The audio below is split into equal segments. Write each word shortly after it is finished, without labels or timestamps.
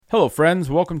Hello friends,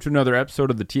 welcome to another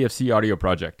episode of the TFC Audio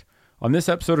Project. On this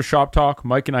episode of Shop Talk,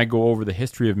 Mike and I go over the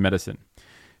history of medicine.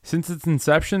 Since its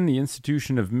inception, the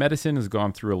institution of medicine has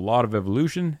gone through a lot of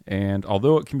evolution, and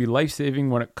although it can be life-saving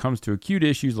when it comes to acute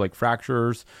issues like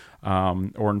fractures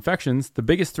or infections, the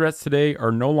biggest threats today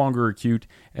are no longer acute,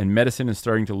 and medicine is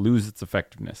starting to lose its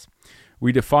effectiveness.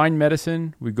 We define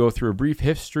medicine, we go through a brief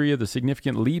history of the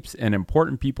significant leaps and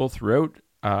important people throughout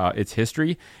its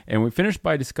history, and we finish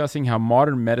by discussing how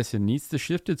modern medicine needs to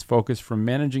shift its focus from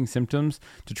managing symptoms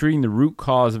to treating the root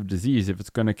cause of disease if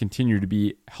it's going to continue to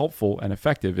be helpful and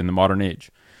effective in the modern age.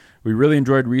 We really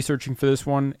enjoyed researching for this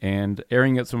one and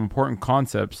airing out some important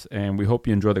concepts, and we hope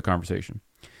you enjoy the conversation.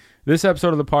 This episode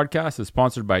of the podcast is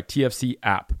sponsored by TFC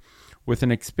App. With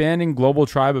an expanding global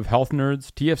tribe of health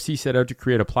nerds, TFC set out to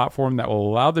create a platform that will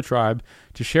allow the tribe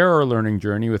to share our learning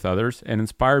journey with others and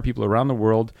inspire people around the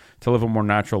world to live a more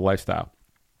natural lifestyle.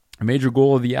 A major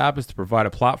goal of the app is to provide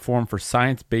a platform for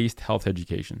science-based health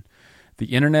education. The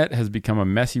internet has become a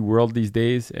messy world these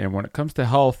days, and when it comes to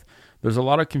health, there's a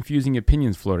lot of confusing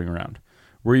opinions floating around.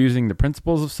 We're using the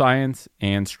principles of science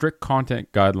and strict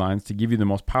content guidelines to give you the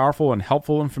most powerful and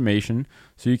helpful information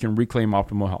so you can reclaim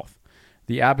optimal health.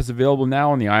 The app is available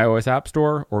now on the iOS App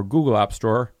Store or Google App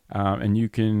Store, and you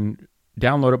can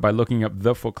download it by looking up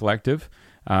The Foot Collective,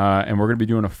 and we're going to be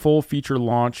doing a full feature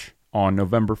launch on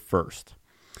November 1st.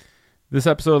 This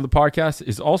episode of the podcast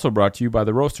is also brought to you by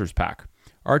the Roasters Pack.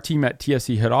 Our team at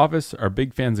TFC head office are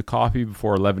big fans of coffee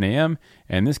before 11 a.m.,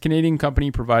 and this Canadian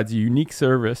company provides a unique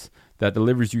service that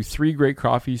delivers you 3 great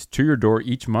coffees to your door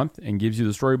each month and gives you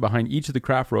the story behind each of the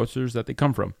craft roasters that they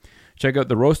come from. Check out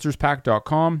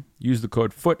theroasterspack.com, use the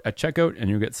code FOOT at checkout, and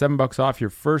you'll get $7 off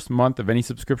your first month of any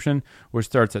subscription, which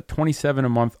starts at $27 a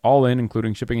month all in,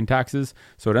 including shipping and taxes,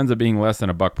 so it ends up being less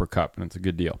than $1 per cup, and it's a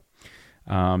good deal.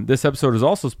 This episode is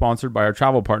also sponsored by our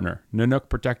travel partner, Nanook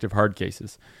Protective Hard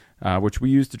Cases, which we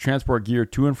use to transport gear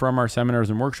to and from our seminars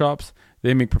and workshops.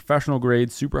 They make professional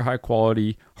grade, super high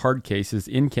quality hard cases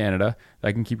in Canada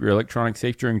that can keep your electronics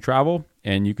safe during travel,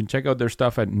 and you can check out their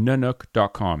stuff at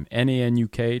nanook.com,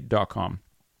 Nanuk.com.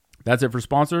 That's it for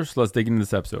sponsors. Let's dig into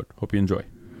this episode. Hope you enjoy.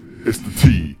 It's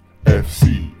the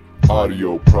TFC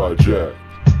Audio Project.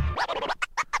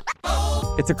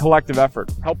 It's a collective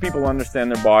effort. Help people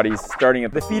understand their bodies, starting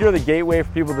at the feet are the gateway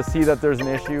for people to see that there's an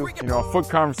issue. You know, a foot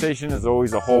conversation is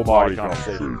always a whole body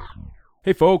conversation.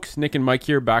 Hey folks, Nick and Mike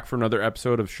here, back for another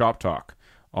episode of Shop Talk.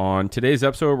 On today's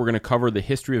episode, we're going to cover the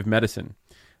history of medicine.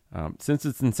 Since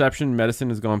its inception, medicine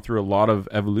has gone through a lot of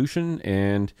evolution,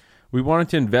 and we wanted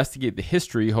to investigate the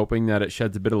history, hoping that it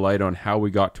sheds a bit of light on how we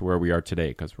got to where we are today,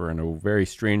 because we're in a very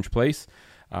strange place.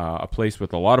 A place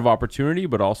with a lot of opportunity,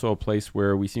 but also a place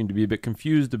where we seem to be a bit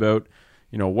confused about,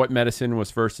 you know, what medicine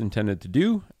was first intended to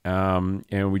do,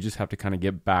 and we just have to kind of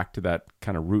get back to that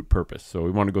kind of root purpose. So we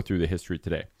want to go through the history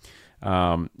today.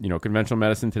 Conventional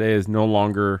medicine today is no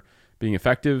longer being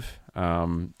effective,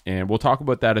 and we'll talk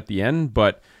about that at the end,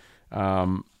 but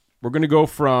we're going to go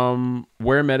from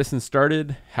where medicine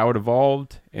started, how it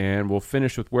evolved, and we'll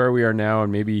finish with where we are now,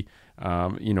 and maybe,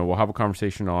 we'll have a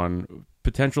conversation on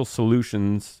potential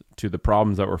solutions to the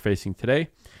problems that we're facing today.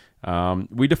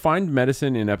 We defined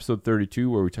medicine in episode 32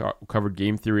 where we covered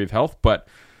game theory of health, but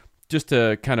just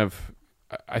to kind of,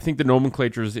 I think the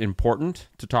nomenclature is important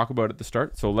to talk about at the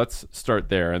start. So let's start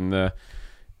there. And the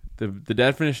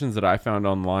definitions that I found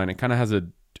online, it kind of has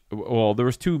there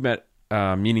was 2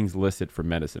 meanings listed for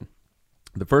medicine.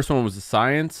 The first one was the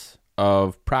science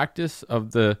and practice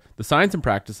of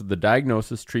the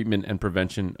diagnosis, treatment, and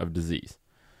prevention of disease.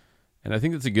 And I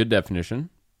think that's a good definition,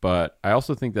 but I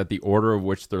also think that the order of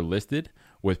which they're listed,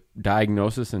 with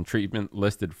diagnosis and treatment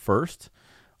listed first,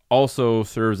 also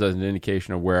serves as an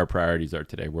indication of where our priorities are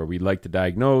today, where we like to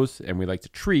diagnose and we like to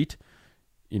treat,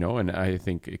 and I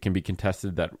think it can be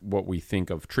contested that what we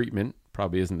think of treatment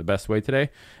probably isn't the best way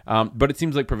today. But it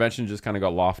seems like prevention just kind of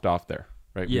got lofted off there,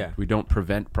 right? Yeah. We don't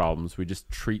prevent problems. We just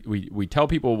treat, we tell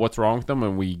people what's wrong with them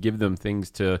and we give them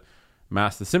things to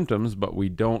mask the symptoms, but we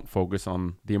don't focus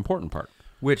on the important part.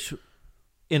 Which,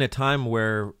 in a time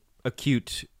where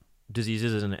acute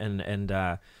diseases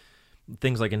and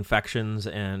things like infections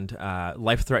and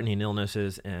life-threatening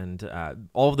illnesses and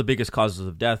all of the biggest causes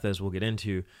of death, as we'll get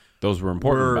into, those were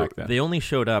important back then. They only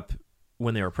showed up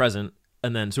when they were present,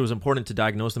 and then so it was important to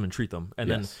diagnose them and treat them,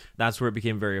 and then that's where it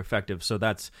became very effective. So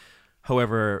that's,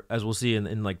 however, as we'll see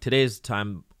in like today's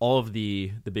time, all of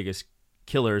the biggest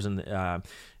killers and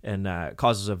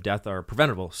causes of death are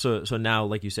preventable. So now,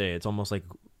 like you say, it's almost like,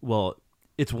 well,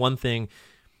 it's one thing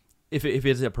if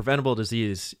it's a preventable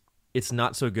disease, it's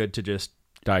not so good to just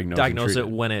diagnose treat it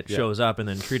when it shows up, and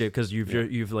then treat it, because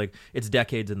you've like, it's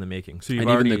decades in the making. So you've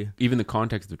and already even the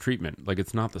context of treatment, like,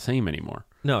 it's not the same anymore.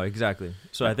 No, exactly.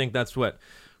 So I think that's what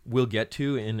we'll get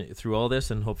to through all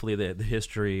this, and hopefully the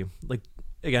history. Like,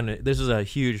 again, this is a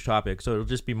huge topic, so it'll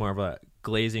just be more of a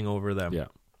glazing over the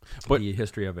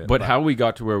history of it. But how we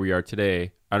got to where we are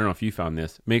today, I don't know if you found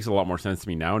this, makes a lot more sense to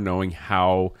me now, knowing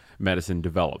how medicine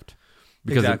developed.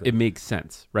 Because it makes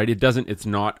sense, right? It's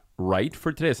not right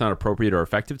for today. It's not appropriate or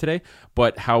effective today.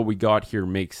 But how we got here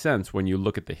makes sense when you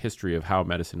look at the history of how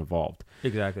medicine evolved.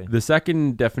 Exactly. The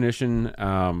second definition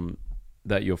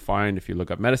that you'll find if you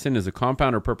look up medicine is a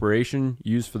compound or preparation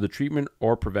used for the treatment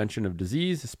or prevention of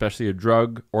disease, especially a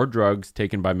drug or drugs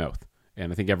taken by mouth.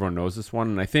 And I think everyone knows this one.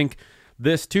 And I think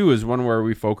this, too, is one where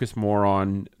we focus more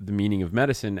on the meaning of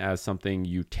medicine as something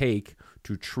you take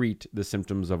to treat the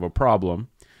symptoms of a problem.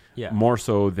 Yeah. More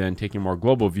so than taking a more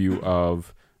global view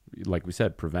of, like we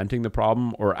said, preventing the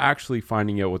problem or actually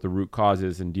finding out what the root cause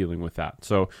is and dealing with that.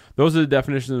 So those are the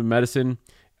definitions of medicine.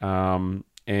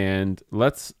 And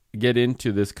let's get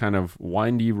into this kind of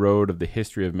windy road of the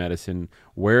history of medicine,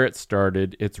 where it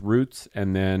started, its roots,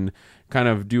 and then kind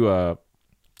of do a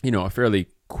fairly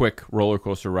quick roller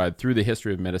coaster ride through the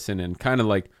history of medicine, and kind of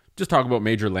like just talk about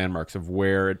major landmarks of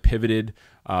where it pivoted,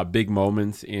 big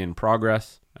moments in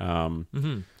progress.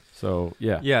 So,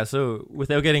 yeah. Yeah, so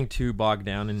without getting too bogged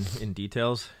down in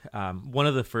details, one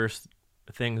of the first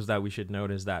things that we should note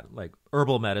is that, like,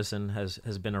 herbal medicine has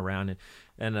been around,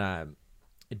 and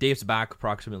it dates back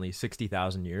approximately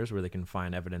 60,000 years, where they can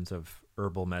find evidence of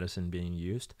herbal medicine being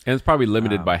used. And it's probably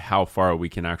limited by how far we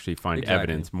can actually find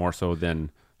evidence, more so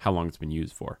than how long it's been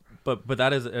used for. But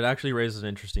it actually raises an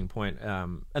interesting point.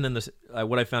 And then this,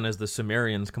 what I found is the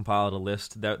Sumerians compiled a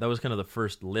list. That was kind of the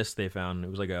first list they found. It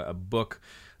was like a book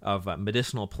of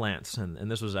medicinal plants,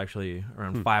 and this was actually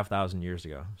around 5,000 years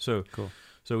ago. So cool.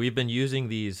 So we've been using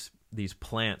these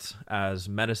plants as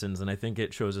medicines, and I think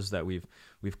it shows us that we've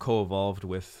co-evolved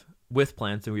with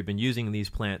plants, and we've been using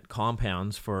these plant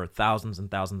compounds for thousands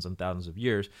and thousands and thousands of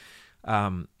years.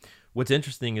 What's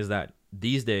interesting is that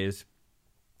these days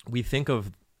we think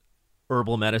of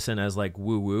herbal medicine as like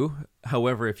woo-woo.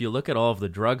 However, if you look at all of the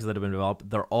drugs that have been developed,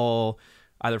 they're all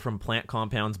either from plant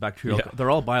compounds, bacterial. Yeah.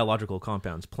 They're all biological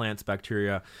compounds, plants,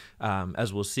 bacteria.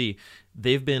 As we'll see,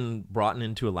 they've been brought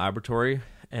into a laboratory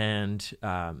and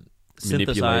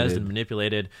synthesized and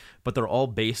manipulated, but they're all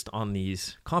based on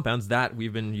these compounds that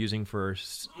we've been using for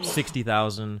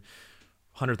 60,000,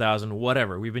 100,000,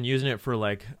 whatever. We've been using it for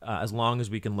like as long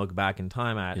as we can look back in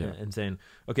time at and saying,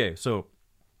 okay, so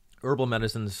herbal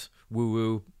medicines,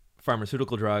 woo-woo,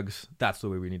 pharmaceutical drugs, that's the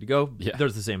way we need to go. Yeah.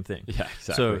 There's the same thing. Yeah,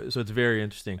 exactly. So it's very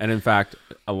interesting. And in fact,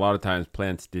 a lot of times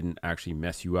plants didn't actually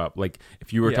mess you up. Like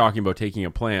if you were talking about taking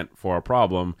a plant for a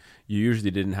problem, you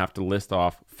usually didn't have to list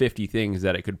off 50 things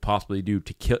that it could possibly do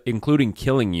to kill, including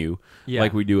killing you,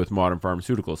 like we do with modern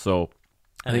pharmaceuticals. So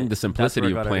I think the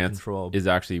simplicity of plants is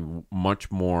actually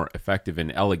much more effective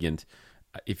and elegant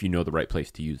if you know the right place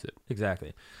to use it.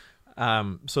 Exactly.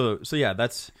 So yeah,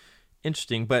 that's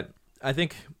interesting. But I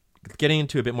think getting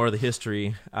into a bit more of the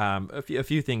history, a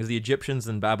few things. The Egyptians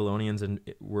and Babylonians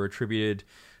were attributed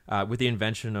with the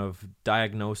invention of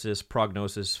diagnosis,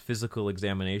 prognosis, physical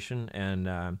examination,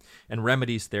 and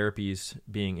remedies, therapies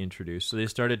being introduced. So they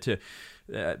started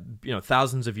to,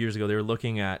 thousands of years ago, they were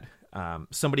looking at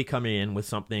somebody coming in with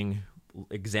something,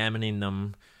 examining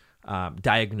them,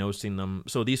 diagnosing them.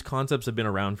 So these concepts have been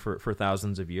around for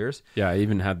thousands of years. Yeah, I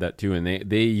even had that too, and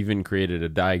they even created a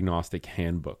diagnostic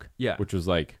handbook. Yeah, which was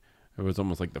like, it was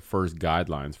almost like the first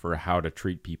guidelines for how to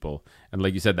treat people. And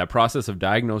like you said, that process of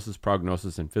diagnosis,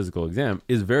 prognosis, and physical exam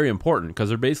is very important because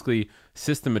they're basically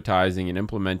systematizing and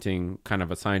implementing kind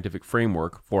of a scientific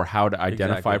framework for how to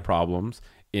identify problems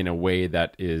in a way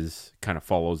that is kind of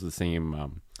follows the same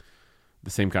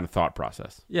kind of thought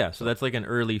process. Yeah, so that's like an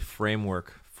early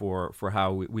framework for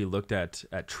how we looked at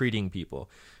treating people.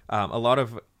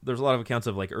 There's a lot of accounts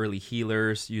of like early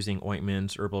healers using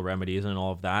ointments, herbal remedies, and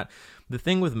all of that. The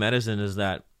thing with medicine is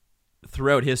that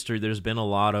throughout history, there's been a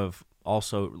lot of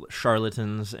also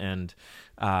charlatans and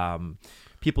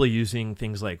people using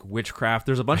things like witchcraft.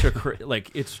 There's a bunch of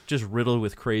it's just riddled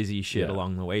with crazy shit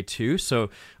along the way too. So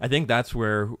I think that's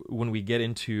where when we get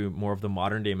into more of the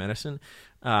modern day medicine,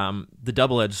 the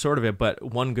double-edged sort of it, but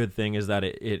one good thing is that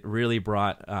it really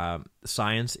brought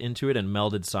science into it and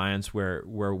melded science where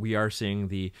we are seeing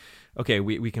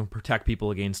we can protect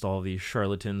people against all of these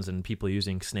charlatans and people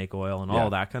using snake oil and all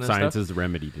that kind of stuff. Science is the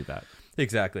remedy to that.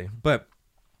 Exactly. But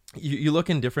you look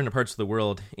in different parts of the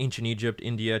world, ancient Egypt,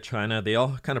 India, China, they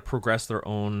all kind of progress their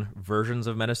own versions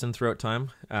of medicine throughout time.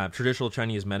 Traditional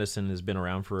Chinese medicine has been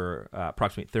around for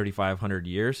approximately 3,500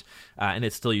 years, and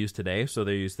it's still used today. So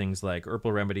they use things like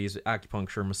herbal remedies,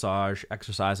 acupuncture, massage,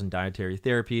 exercise, and dietary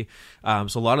therapy. So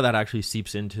a lot of that actually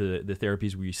seeps into the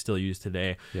therapies we still use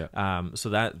today. Yeah. So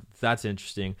that's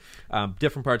interesting.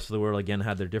 Different parts of the world, again,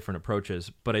 had their different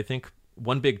approaches. But I think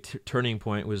one big turning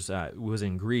point was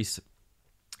in Greece.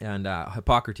 And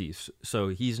Hippocrates, so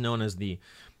he's known as the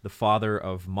father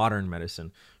of modern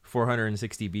medicine,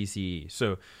 460 BCE.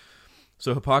 So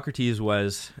Hippocrates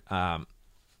was,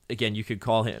 again, you could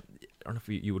call him, I don't know if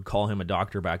you would call him a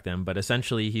doctor back then, but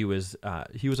essentially he was. I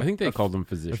think they called him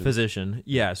physician. A physician,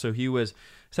 yeah. So he was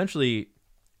essentially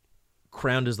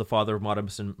crowned as the father of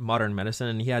modern medicine,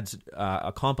 and he had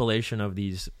a compilation of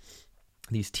these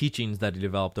teachings that he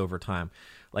developed over time,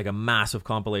 like a massive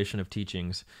compilation of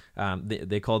teachings.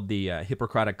 They called the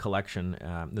Hippocratic Collection.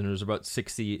 Then there's about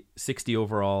 60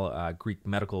 overall Greek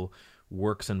medical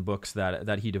works and books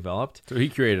that he developed. So he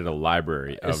created a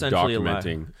library of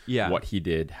documenting what he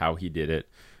did, how he did it.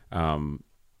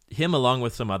 Him, along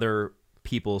with some other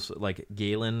people like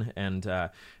Galen, and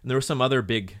there were some other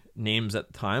big names at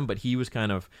the time, but he was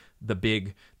kind of the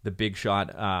big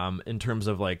shot in terms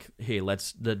of like, hey,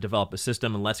 let's develop a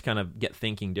system and let's kind of get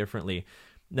thinking differently.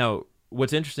 Now,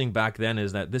 what's interesting back then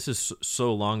is that this is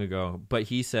so long ago, but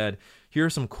he said, here are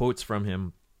some quotes from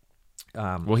him.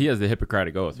 Well, he has the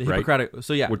Hippocratic Oath, right?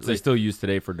 So yeah, which they still use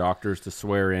today for doctors to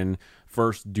swear in.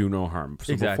 First, do no harm.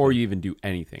 So before you even do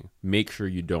anything, make sure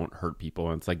you don't hurt people.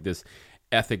 And it's like this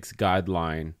ethics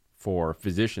guideline for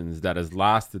physicians that has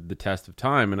lasted the test of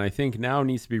time, and I think now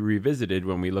needs to be revisited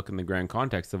when we look in the grand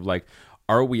context of like,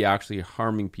 are we actually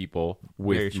harming people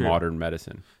with modern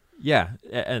medicine? Yeah,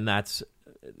 and that's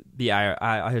the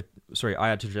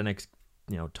iatrogenics,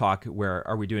 talk. Where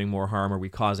are we doing more harm? Are we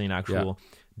causing actual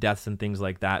deaths and things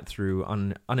like that through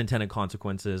unintended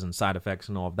consequences and side effects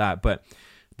and all of that? But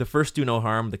the first do no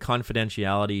harm, the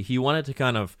confidentiality, he wanted to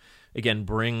kind of, again,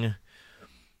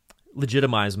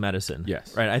 legitimize medicine.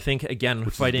 Yes. Right. I think, again,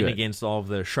 fighting against all of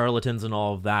the charlatans and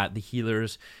all of that, the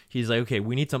healers, he's like, okay,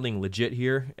 we need something legit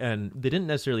here. And they didn't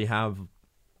necessarily have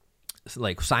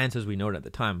like science as we know it at the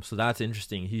time. So that's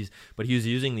interesting. But he was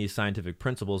using these scientific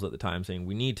principles at the time, saying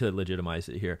we need to legitimize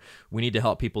it here. We need to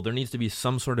help people. There needs to be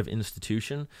some sort of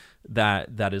institution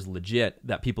that is legit,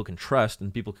 that people can trust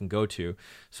and people can go to.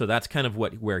 So that's kind of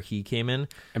where he came in.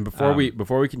 And before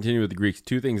we continue with the Greeks,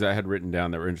 two things I had written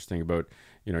down that were interesting about,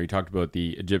 you talked about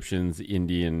the Egyptians, the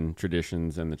Indian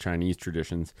traditions, and the Chinese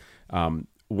traditions.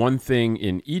 One thing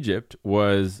in Egypt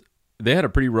was they had a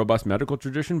pretty robust medical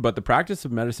tradition, but the practice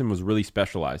of medicine was really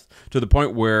specialized to the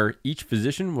point where each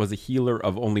physician was a healer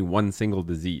of only one single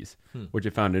disease, which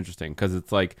I found interesting because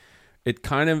it's like, it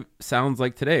kind of sounds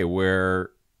like today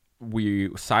where we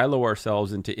silo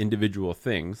ourselves into individual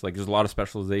things. Like there's a lot of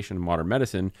specialization in modern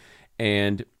medicine.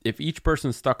 And if each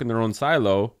person's stuck in their own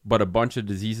silo, but a bunch of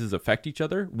diseases affect each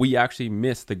other, we actually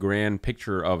miss the grand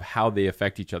picture of how they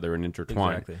affect each other and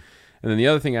intertwine. Exactly. And then the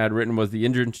other thing I had written was the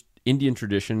Indian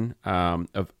tradition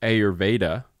of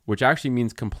Ayurveda, which actually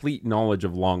means complete knowledge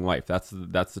of long life. That's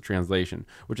the translation,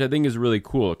 which I think is really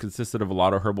cool. It consisted of a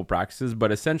lot of herbal practices,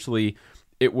 but essentially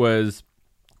it was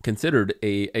considered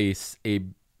a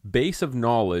base of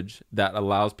knowledge that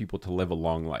allows people to live a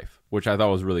long life, which I thought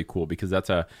was really cool because it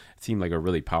seemed like a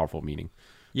really powerful meaning.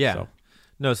 Yeah.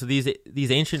 So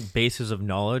these ancient bases of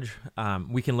knowledge,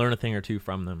 we can learn a thing or two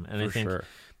from them, and I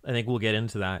think we'll get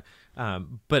into that.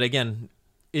 But again,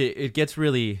 it gets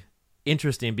really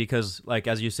interesting because, like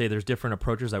as you say, there's different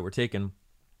approaches that were taken.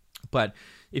 But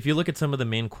if you look at some of the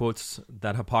main quotes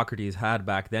that Hippocrates had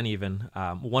back then, even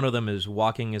one of them is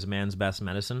 "Walking is man's best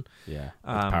medicine." Yeah,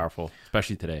 that's powerful,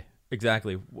 especially today.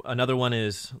 Exactly. Another one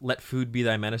is "Let food be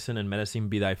thy medicine, and medicine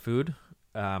be thy food."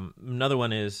 Another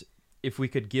one is, if we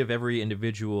could give every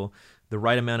individual the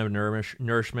right amount of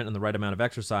nourishment and the right amount of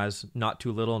exercise, not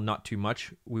too little, not too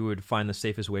much, we would find the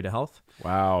safest way to health.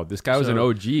 Wow, this guy was an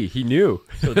OG. He knew.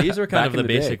 So these are kind of the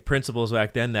basic principles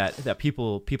back then that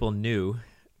people knew.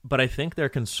 But I think their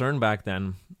concern back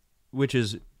then, which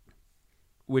is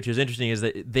interesting, is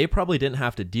that they probably didn't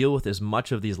have to deal with as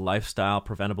much of these lifestyle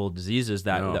preventable diseases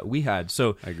that we had.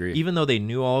 So I agree. Even though they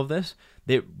knew all of this,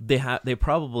 they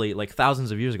probably, like thousands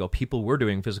of years ago, people were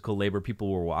doing physical labor, people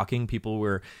were walking, people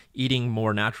were eating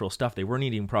more natural stuff. They weren't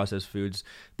eating processed foods.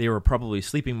 They were probably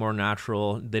sleeping more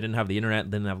natural. They didn't have the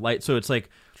internet, didn't have light. So it's like,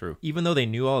 true. Even though they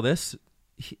knew all this,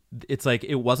 it's like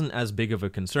it wasn't as big of a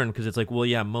concern because it's like, well,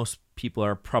 yeah, most people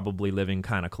are probably living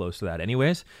kind of close to that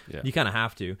anyways. Yeah. You kind of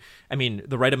have to. I mean,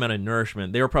 the right amount of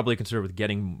nourishment, they were probably concerned with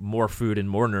getting more food and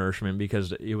more nourishment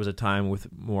because it was a time with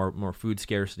more food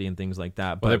scarcity and things like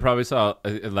that. But Well, they probably saw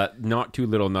not too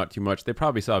little, not too much. They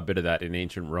probably saw a bit of that in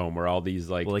ancient Rome, where all these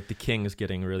like the kings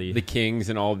getting really the kings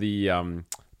and all the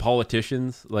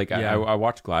politicians. Like Yeah. I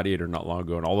watched Gladiator not long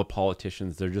ago, and all the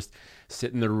politicians, they're just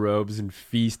sit in their robes and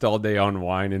feast all day on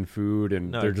wine and food,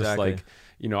 and No, they're exactly. just like,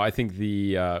 you know, I think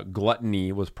the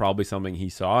gluttony was probably something he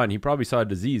saw, and he probably saw a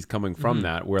disease coming from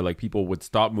that, where like people would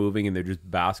stop moving and they just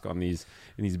bask on these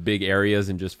in these big areas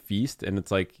and just feast, and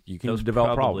it's like you can Those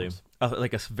develop probably problems.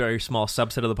 Like a very small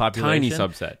subset of the population, Tiny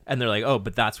subset. and they're like, oh,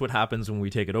 but that's what happens when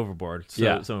we take it overboard. So,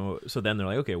 Yeah. so then they're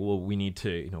like, okay, well, we need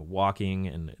to, walking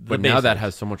and the But now that basics.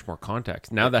 has so much more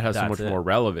context. Now that has so That's much it. more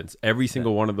relevance. Every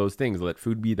single one of those things. Let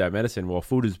food be thy medicine. Well,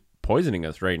 food is poisoning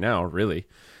us right now, really.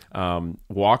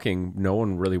 Walking, no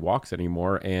one really walks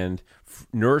anymore. And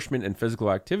nourishment and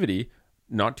physical activity,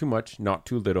 not too much, not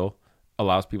too little,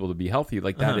 allows people to be healthy.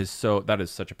 Like that is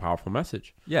such a powerful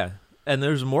message. Yeah. And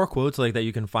there's more quotes like that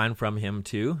you can find from him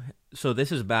too. So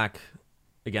this is back,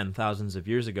 again, thousands of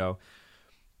years ago.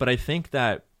 But I think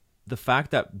that the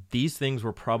fact that these things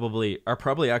are probably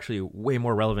actually way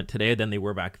more relevant today than they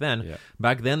were back then. Yeah.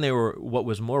 Back then, what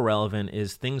was more relevant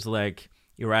is things like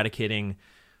eradicating.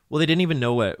 Well, they didn't even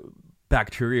know what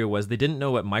bacteria was. They didn't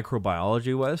know what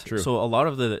microbiology was. True. So a lot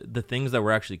of the things that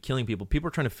were actually killing people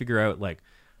were trying to figure out like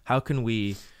how can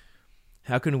we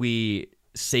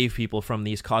save people from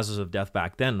these causes of death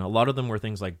back then. A lot of them were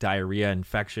things like diarrhea,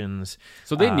 infections.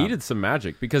 So they needed some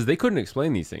magic because they couldn't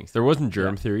explain these things. There wasn't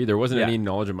germ theory. There wasn't Yeah. any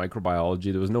knowledge of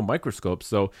microbiology. There was no microscope.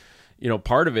 So,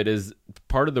 part of it is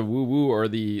part of the woo woo or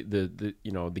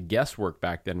the guesswork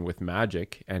back then with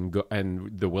magic and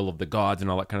the will of the gods and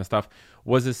all that kind of stuff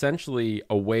was essentially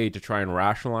a way to try and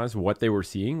rationalize what they were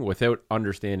seeing without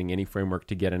understanding any framework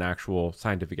to get an actual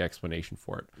scientific explanation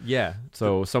for it. Yeah.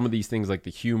 So some of these things like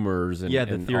the humors and The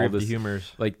and theory all of the this,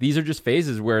 humors. like these are just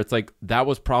phases where it's like that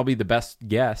was probably the best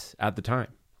guess at the time.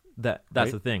 That's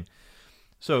Right? the thing.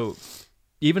 So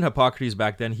even Hippocrates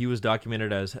back then, he was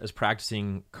documented as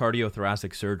practicing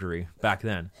cardiothoracic surgery back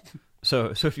then.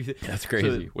 So if you That's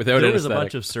crazy. so Without there was a anesthetic.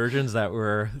 bunch of surgeons that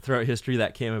were throughout history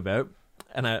that came about,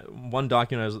 and one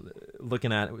document I was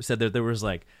looking at said that there was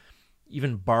like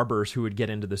even barbers who would get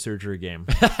into the surgery game.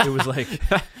 It was like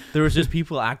there was just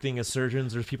people acting as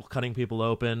surgeons. There's people cutting people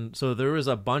open. So there was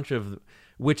a bunch of,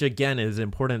 which again is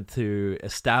important to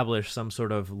establish some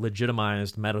sort of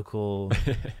legitimized medical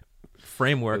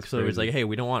framework. That's So it's crazy. like, hey,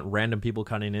 we don't want random people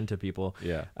cutting into people.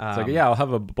 Yeah. It's like, I'll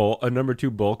have a number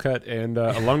 2 bowl cut and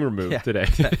a lung removed Yeah. today.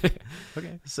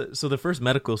 Okay. So the first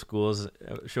medical schools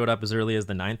showed up as early as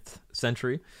the 9th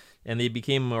century, and they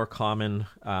became more common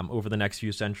over the next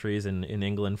few centuries in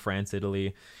England, France,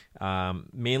 Italy,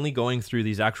 mainly going through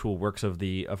these actual works of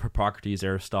Hippocrates,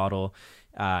 Aristotle,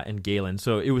 and Galen.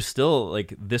 So it was still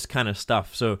like this kind of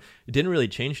stuff. So it didn't really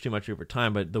change too much over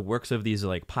time, but the works of these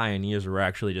like pioneers were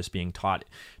actually just being taught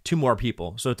to more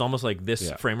people. So it's almost like this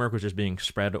Yeah. framework was just being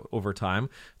spread over time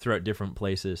throughout different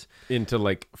places. Into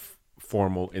like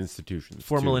formal institutions.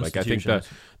 Formal too. Like I think institutions.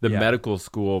 the Yeah. medical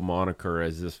school moniker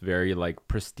is this very like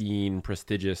pristine,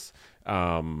 prestigious,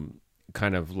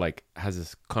 kind of like has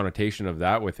this connotation of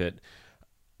that with it,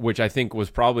 which I think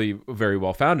was probably very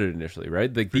well founded initially,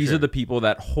 right? Like these sure. are the people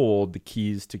that hold the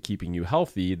keys to keeping you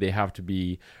healthy. They have to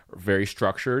be very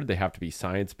structured. They have to be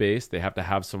science-based. They have to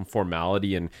have some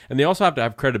formality and they also have to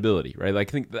have credibility, right?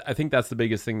 Like I think that's the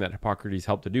biggest thing that Hippocrates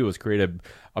helped to do was create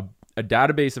a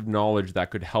database of knowledge that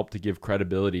could help to give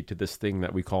credibility to this thing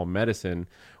that we call medicine,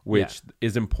 which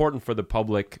is important for the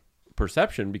public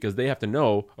perception because they have to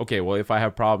know, okay, well, if I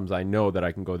have problems, I know that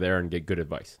I can go there and get good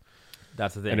advice.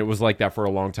 That's the thing. And it was like that for a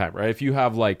long time, right? If you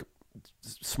have like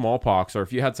smallpox or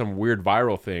if you had some weird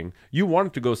viral thing, you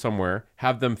wanted to go somewhere,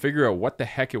 have them figure out what the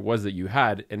heck it was that you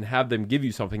had and have them give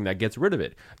you something that gets rid of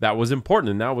it. That was important.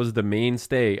 And that was the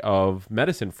mainstay of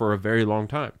medicine for a very long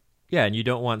time. Yeah, and you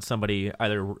don't want somebody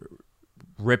either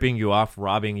ripping you off,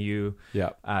 robbing you,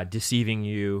 deceiving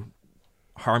you,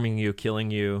 harming you, killing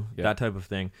you, that type of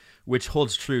thing, which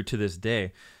holds true to this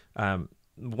day.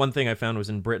 One thing I found was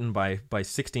in Britain by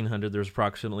 1600, there's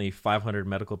approximately 500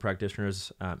 medical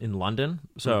practitioners in London,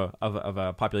 so of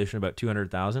a population of about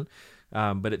 200,000.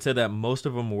 But it said that most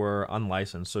of them were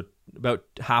unlicensed, so about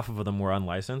half of them were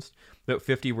unlicensed. About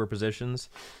 50 were physicians.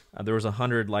 There was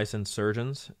 100 licensed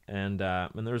surgeons, and there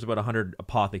was about 100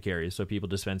 apothecaries, so people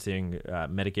dispensing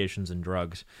medications and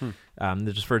drugs.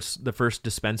 The first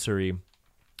dispensary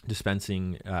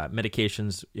dispensing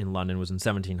medications in London was in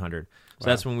 1700. So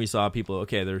that's when we saw people,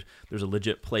 okay, there's a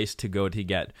legit place to go to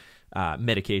get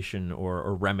medication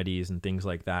or remedies and things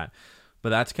like that. But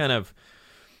that's kind of,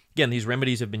 again, these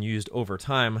remedies have been used over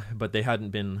time, but they hadn't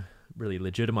been really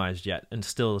legitimized yet. And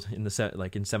still in in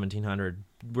 1700,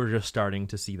 we're just starting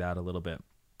to see that a little bit.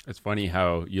 It's funny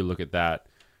how you look at that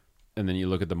and then you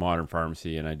look at the modern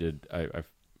pharmacy. And I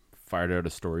fired out a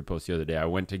story post the other day. I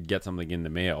went to get something in the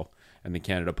mail, and the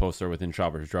Canada Post are within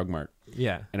Shoppers Drug Mart.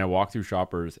 Yeah. And I walked through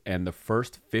Shoppers, and the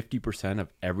first 50%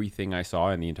 of everything I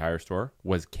saw in the entire store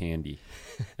was candy.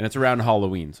 And it's around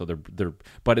Halloween, so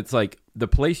but it's like the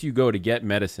place you go to get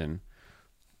medicine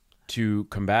to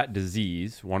combat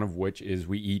disease, one of which is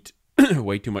we eat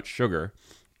way too much sugar,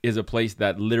 is a place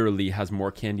that literally has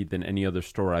more candy than any other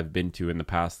store I've been to in the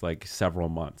past like several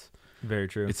months. Very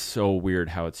true. It's so weird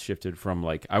how it's shifted from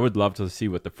like, I would love to see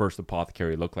what the first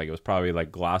apothecary looked like. It was probably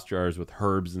like glass jars with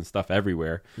herbs and stuff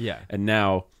everywhere. Yeah. And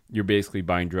now you're basically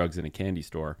buying drugs in a candy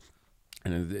store.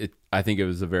 And I think it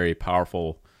was a very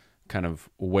powerful kind of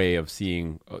way of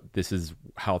seeing this is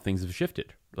how things have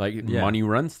shifted. Like money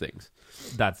runs things.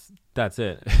 That's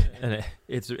it. And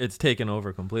it's taken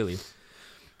over completely.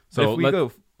 So if we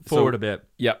go forward a bit.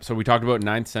 Yeah. So we talked about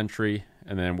 9th century.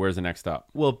 And then where's the next stop?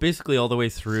 Well, basically all the way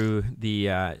through the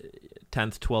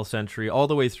 10th, 12th century, all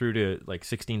the way through to like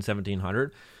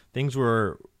 1700, things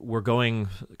were going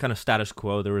kind of status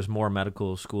quo. There was more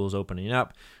medical schools opening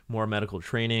up, more medical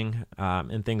training,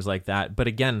 and things like that. But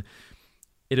again,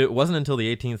 it wasn't until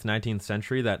the 18th, 19th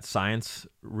century that science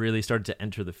really started to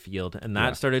enter the field. And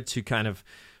that started to kind of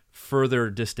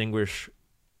further distinguish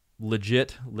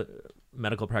legit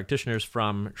medical practitioners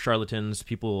from charlatans,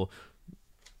 people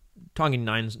talking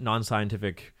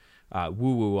non-scientific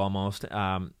woo-woo almost,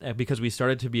 because we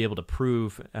started to be able to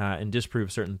prove and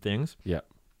disprove certain things. Yeah.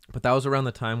 But that was around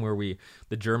the time where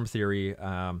the germ theory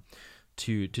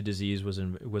to disease was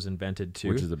invented too.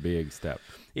 Which is a big step.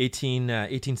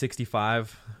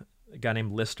 1865, a guy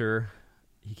named Lister,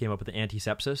 he came up with the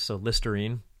antisepsis, so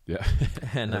Listerine. Yeah,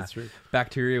 and that's true.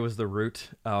 Bacteria was the root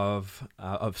of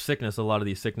sickness. A lot of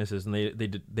these sicknesses, and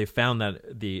they found that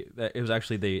it was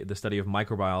actually the study of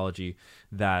microbiology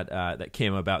that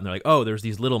came about. And they're like, oh, there's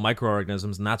these little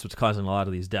microorganisms, and that's what's causing a lot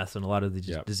of these deaths and a lot of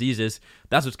these diseases.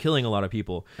 That's what's killing a lot of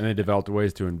people. And they developed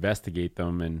ways to investigate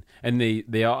them, and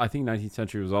they all, I think 19th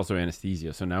century was also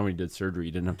anesthesia. So now when you did surgery,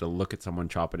 you didn't have to look at someone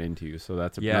chop it into you. So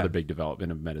that's another big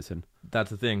development of medicine.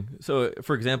 That's the thing. So,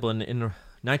 for example, in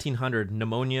 1900,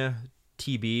 pneumonia,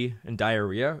 TB, and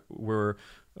diarrhea were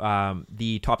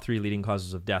the top 3 leading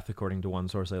causes of death, according to one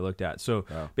source I looked at. So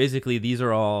basically, these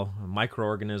are all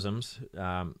microorganisms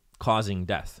causing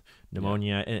death.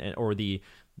 Pneumonia, or the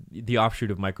offshoot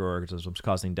of microorganisms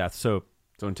causing death. So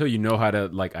until you know how to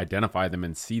like identify them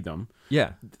and see them,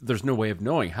 there's no way of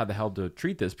knowing how the hell to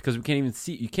treat this, because we can't even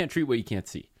see. You can't treat what you can't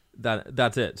see.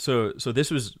 That's it. So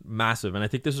this was massive, and I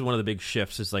think this is one of the big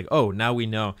shifts. It's like, oh, now we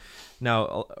know.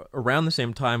 Now around the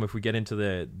same time, if we get into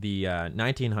the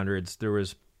 1900s,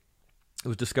 it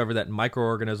was discovered that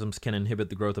microorganisms can inhibit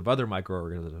the growth of other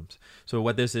microorganisms. So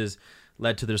what this is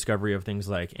led to the discovery of things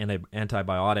like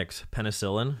antibiotics,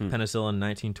 penicillin,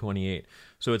 1928.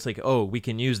 So it's like, oh, we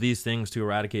can use these things to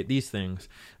eradicate these things.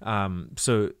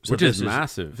 Which is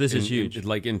massive. This is huge.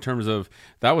 Like in terms of,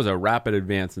 that was a rapid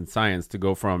advance in science to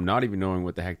go from not even knowing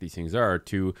what the heck these things are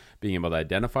to being able to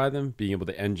identify them, being able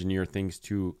to engineer things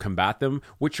to combat them,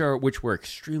 which were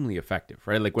extremely effective,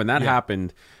 right? Like when that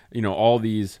happened, all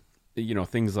these,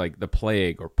 things like the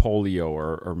plague or polio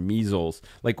or measles,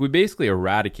 like we basically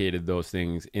eradicated those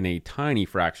things in a tiny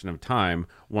fraction of time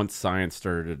once science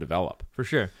started to develop. For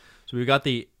sure. So we got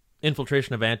the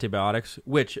infiltration of antibiotics,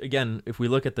 which again, if we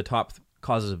look at the top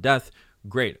causes of death,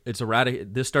 great.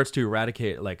 This starts to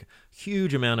eradicate like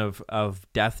huge amount of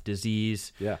death,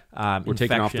 disease. Yeah. We're infection.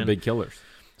 Taking off the big killers.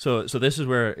 So this is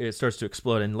where it starts to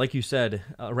explode. And like you said,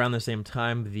 around the same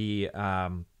time,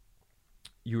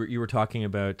 you were talking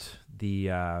about the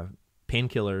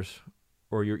painkillers,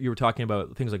 or you were talking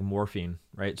about things like morphine,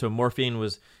 right? So morphine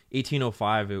was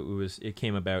 1805. It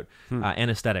came about,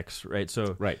 anesthetics, right?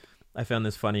 So I found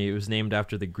this funny. It was named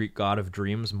after the Greek god of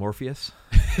dreams, Morpheus.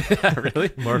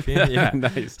 Really? Morphine, yeah.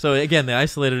 Nice. So again, they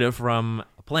isolated it from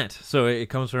a plant. So it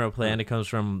comes from a plant. It comes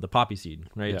from the poppy seed,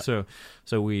 right? Yeah.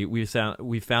 So we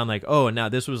found like, oh, now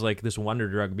this was like this wonder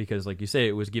drug, because like you say,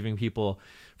 it was giving people,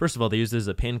 first of all, they used it as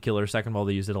a painkiller. Second of all,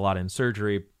 they used it a lot in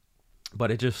surgery. But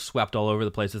it just swept all over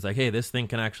the place. It's like, hey, this thing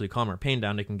can actually calm our pain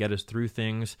down. It can get us through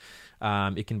things.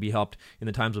 It can be helped in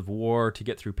the times of war to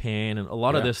get through pain. And a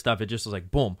lot of this stuff, it just was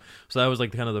like, boom. So that was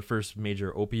like kind of the first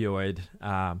major opioid.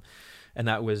 and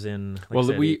that was in Well,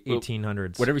 the we-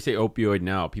 1800s. Whenever we say opioid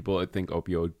now, people think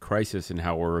opioid crisis and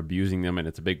how we're abusing them and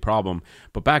it's a big problem.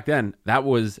 But back then, that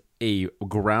was a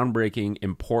groundbreaking,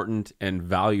 important, and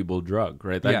valuable drug,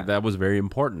 right? That was very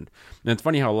important. And it's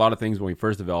funny how a lot of things, when we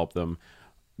first developed them,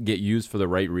 get used for the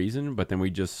right reason, but then we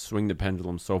just swing the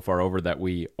pendulum so far over that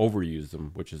we overuse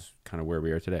them, which is kind of where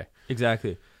we are today.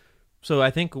 Exactly. So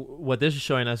I think what this is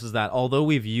showing us is that although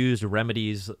we've used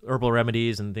remedies, herbal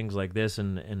remedies and things like this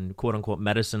and quote-unquote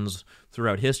medicines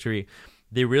throughout history,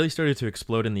 they really started to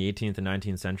explode in the 18th and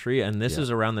 19th century. And this is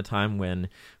around the time when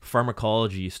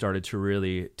pharmacology started to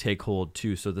really take hold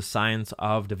too. So the science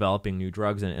of developing new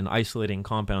drugs and isolating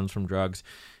compounds from drugs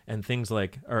and things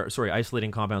like,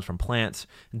 isolating compounds from plants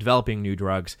and developing new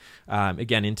drugs.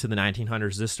 Again, into the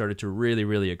 1900s, this started to really,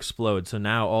 really explode. So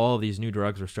now all of these new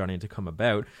drugs are starting to come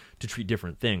about to treat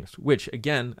different things, which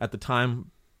again, at the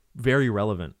time, very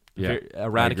relevant. Yeah,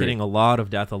 eradicating a lot of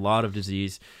death, a lot of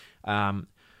disease.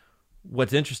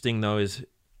 What's interesting though is,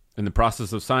 and the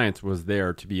process of science was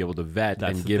there to be able to vet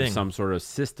and give some sort of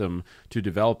system to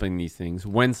developing these things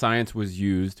when science was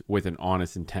used with an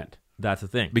honest intent. That's the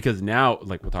thing. Because now,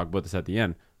 like we'll talk about this at the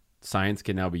end, science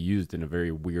can now be used in a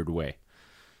very weird way.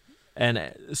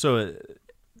 And so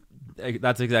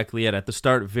that's exactly it. At the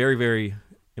start, very, very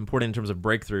important in terms of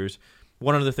breakthroughs.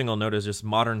 One other thing I'll note is just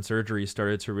modern surgery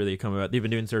started to really come about. They've been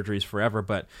doing surgeries forever,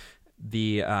 but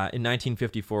in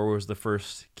 1954 was the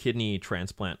first kidney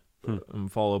transplant,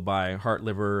 followed by heart,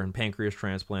 liver, and pancreas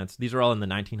transplants. These are all in the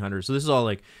 1900s. So this is all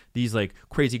like these like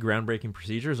crazy groundbreaking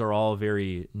procedures are all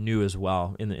very new as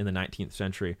well in the 19th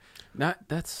century.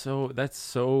 That's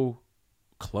so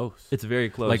close. It's very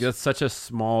close. Like that's such a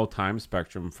small time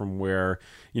spectrum from where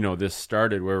this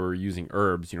started, where we're using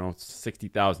herbs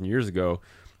 60,000 years ago,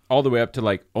 all the way up to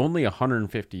like only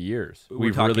 150 years.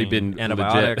 We've really been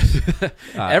antibiotics,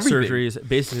 surgeries,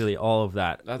 basically all of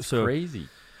that. That's so crazy.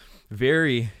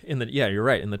 Very you're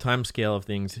right. In the time scale of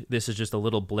things, this is just a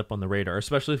little blip on the radar,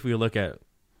 especially if we look at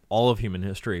all of human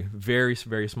history. Very,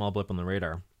 very small blip on the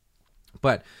radar.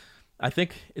 But I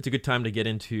think it's a good time to get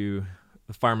into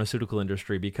the pharmaceutical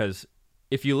industry, because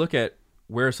if you look at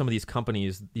where some of these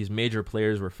companies, these major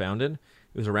players were founded,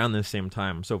 it was around this same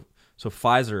time. So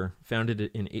Pfizer, founded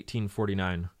in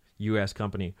 1849, U.S.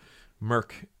 company.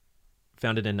 Merck,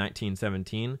 founded in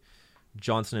 1917.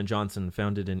 Johnson & Johnson,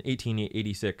 founded in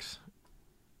 1886.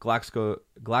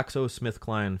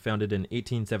 GlaxoSmithKline, founded in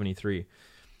 1873.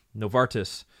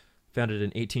 Novartis, founded in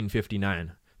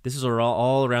 1859. This is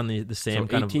all around the same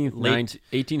kind of late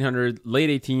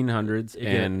 1800s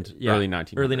and early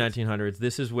 1900s. Early 1900s.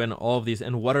 This is when all of these,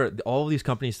 and what are all of these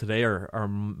companies today are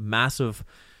massive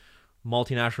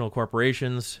multinational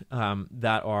corporations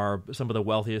that are some of the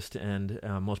wealthiest and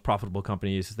most profitable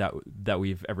companies that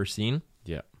we've ever seen.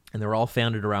 Yeah. And they're all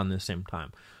founded around the same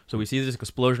time. So we see this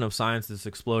explosion of science, this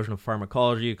explosion of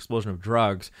pharmacology, explosion of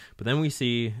drugs, but then we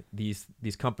see these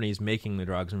companies making the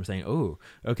drugs, and we're saying, oh,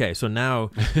 okay, so now,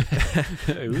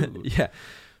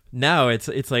 now it's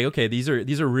like, okay, these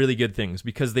are really good things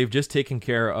because they've just taken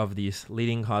care of these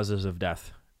leading causes of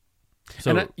death.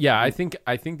 So I think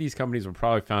these companies were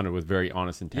probably founded with very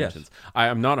honest intentions. Yes.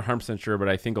 I'm not 100% sure, but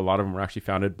I think a lot of them were actually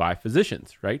founded by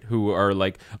physicians, right? Who are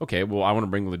like, okay, well, I want to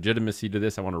bring legitimacy to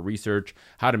this. I want to research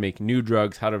how to make new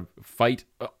drugs, how to fight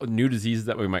new diseases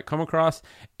that we might come across.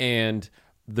 And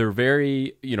they're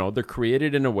very, they're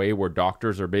created in a way where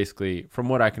doctors are basically, from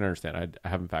what I can understand, I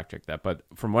haven't fact checked that, but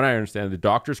from what I understand, the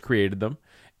doctors created them,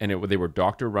 and they were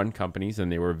doctor-run companies, and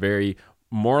they were very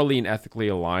morally and ethically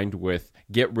aligned with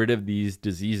get rid of these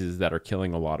diseases that are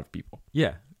killing a lot of people.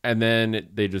 Yeah. And then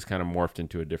they just kind of morphed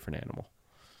into a different animal.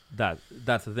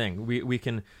 That's the thing. We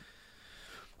can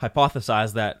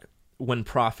hypothesize that when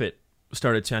profit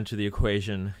started to enter the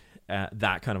equation,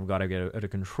 that kind of got to get out of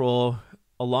control.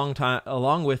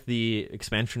 Along with the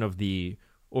expansion of the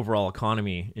overall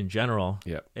economy in general,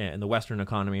 and the Western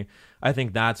economy, I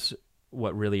think that's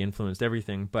what really influenced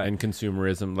everything. And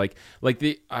consumerism,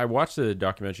 I watched a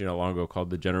documentary not long ago called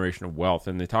The Generation of Wealth,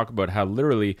 and they talk about how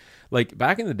literally, like,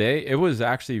 back in the day, it was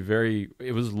actually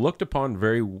it was looked upon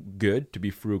very good to be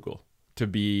frugal, to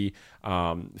be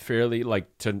fairly,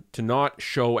 like, to not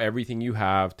show everything you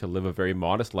have, to live a very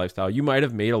modest lifestyle. You might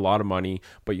have made a lot of money,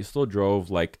 but you still drove,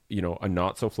 like, a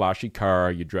not so flashy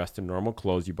car. You dressed in normal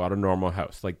clothes. You bought a normal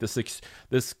house. Like this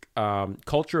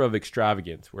culture of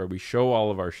extravagance, where we show all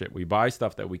of our shit. We buy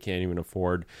stuff that we can't even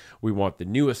afford. We want the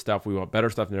newest stuff. We want better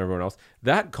stuff than everyone else.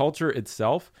 That culture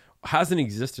itself hasn't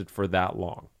existed for that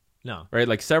long. No. Right?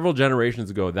 Like several generations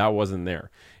ago, that wasn't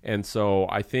there. And so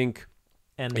I think...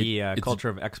 And the culture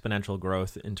of exponential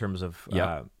growth in terms of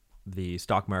the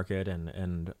stock market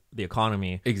and the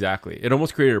economy. Exactly. It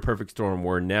almost created a perfect storm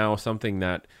where now something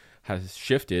that has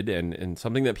shifted and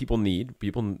something that people need,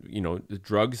 the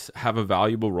drugs have a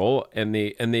valuable role, and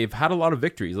they've had a lot of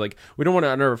victories. Like, we don't want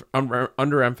to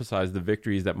underemphasize the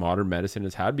victories that modern medicine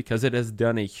has had, because it has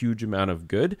done a huge amount of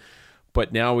good.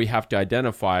 But now we have to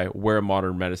identify where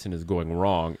modern medicine is going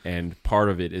wrong. And part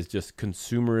of it is just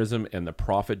consumerism and the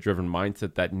profit-driven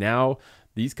mindset that now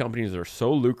these companies are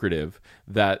so lucrative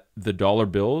that the dollar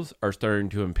bills are starting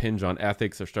to impinge on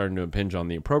ethics, are starting to impinge on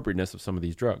the appropriateness of some of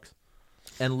these drugs.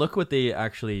 And look what they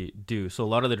actually do. So a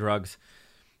lot of the drugs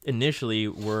initially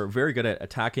were very good at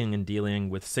attacking and dealing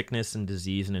with sickness and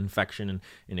disease and infection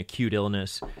and acute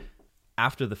illness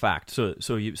after the fact. So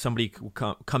somebody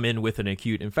come in with an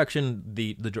acute infection,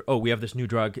 we have this new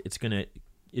drug, it's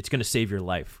gonna save your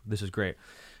life. This is great.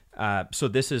 So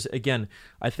this is, again,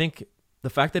 I think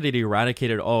the fact that it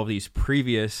eradicated all of these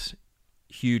previous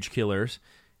huge killers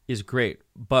is great.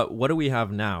 But what do we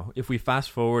have now? If we fast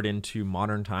forward into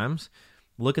modern times,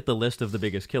 look at the list of the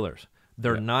biggest killers.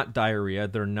 They're not diarrhea,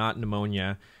 they're not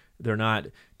pneumonia, they're not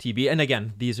TB. And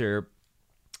again, these are,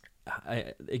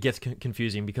 it gets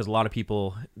confusing because a lot of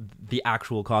people, the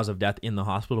actual cause of death in the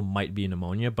hospital might be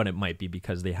pneumonia, but it might be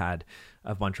because they had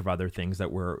a bunch of other things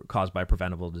that were caused by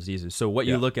preventable diseases. So what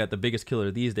you look at, the biggest killer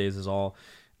these days is all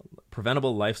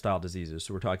preventable lifestyle diseases.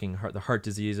 So we're talking the heart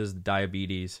diseases,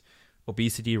 diabetes,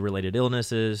 obesity-related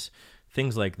illnesses,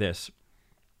 things like this,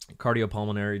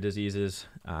 cardiopulmonary diseases,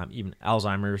 even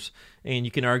Alzheimer's. And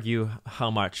you can argue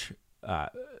how much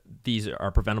these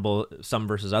are preventable, some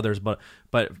versus others, but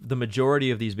the majority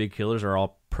of these big killers are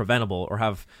all preventable or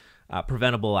have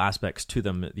preventable aspects to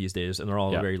them these days, and they're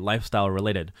all very lifestyle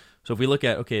related. So if we look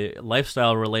at,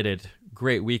 lifestyle related,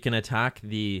 great, we can attack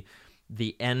the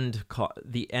end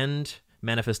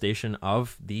manifestation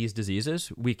of these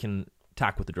diseases. We can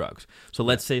attack with the drugs. So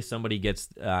let's say somebody gets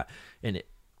an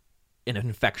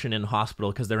infection in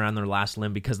hospital because they're on their last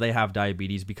limb, because they have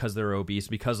diabetes, because they're obese,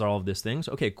 because of all of these things.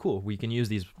 Okay, cool. We can use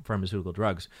these pharmaceutical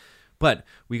drugs. But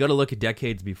we got to look at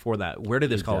decades before that. Where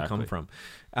did this all come from?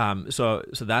 So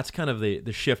that's kind of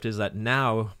the shift, is that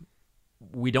now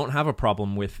we don't have a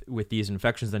problem with these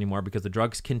infections anymore because the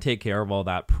drugs can take care of all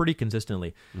that pretty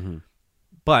consistently. Mm-hmm.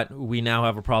 But we now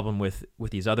have a problem with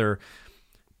these other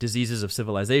diseases of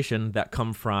civilization that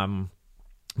come from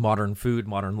modern food,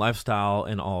 modern lifestyle,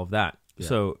 and all of that. Yeah.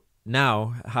 So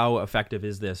now, how effective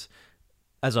is this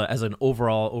as an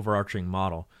overall overarching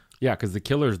model? Yeah, because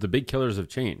the big killers have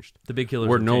changed. The big killers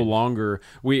we're no longer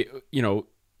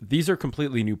these are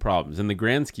completely new problems in the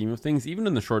grand scheme of things. Even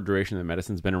in the short duration that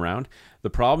medicine's been around, the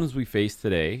problems we face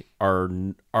today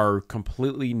are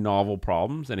completely novel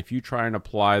problems. And if you try and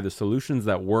apply the solutions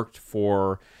that worked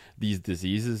for these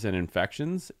diseases and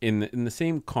infections in the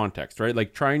same context, right?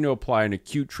 Like trying to apply an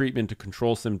acute treatment to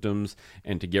control symptoms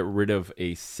and to get rid of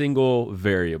a single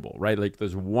variable, right? Like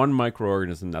there's one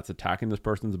microorganism that's attacking this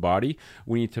person's body.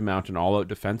 We need to mount an all-out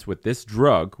defense with this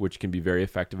drug, which can be very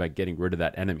effective at getting rid of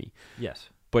that enemy. Yes.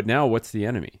 But now what's the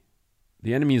enemy?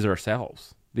 The enemy is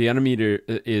ourselves. The enemy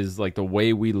is like the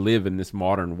way we live in this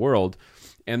modern world.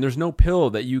 And there's no pill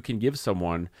that you can give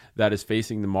someone that is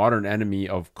facing the modern enemy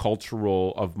of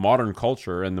modern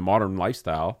culture and the modern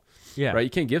lifestyle. Yeah. Right. You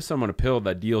can't give someone a pill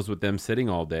that deals with them sitting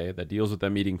all day, that deals with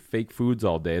them eating fake foods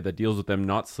all day, that deals with them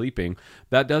not sleeping.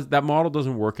 That model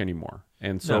doesn't work anymore.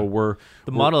 And so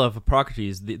the model of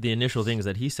Hippocrates, the initial things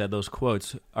that he said, those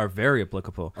quotes are very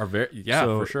applicable.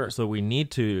 For sure. So we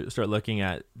need to start looking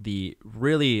at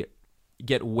really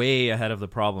get way ahead of the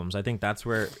problems. I think that's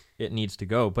where it needs to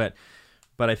go. But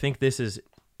I think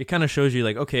it kind of shows you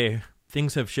like, okay,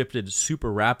 things have shifted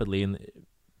super rapidly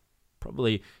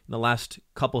probably in the last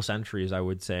couple centuries, I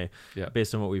would say,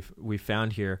 based on what we've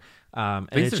found here.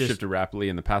 Things have shifted rapidly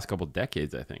in the past couple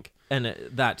decades, I think. And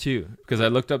that too. Because I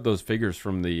looked up those figures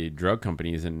from the drug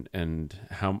companies and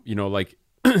how, like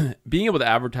being able to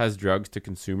advertise drugs to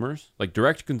consumers, like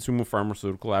direct consumer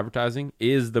pharmaceutical advertising,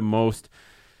 is the most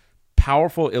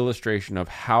powerful illustration of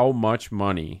how much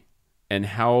money and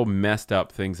how messed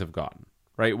up things have gotten,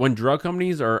 right? When drug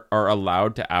companies are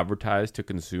allowed to advertise to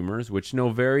consumers, which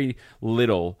know very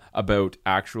little about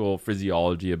actual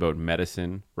physiology, about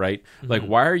medicine, right? Mm-hmm. Like,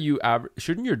 why are you,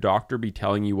 shouldn't your doctor be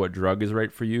telling you what drug is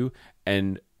right for you?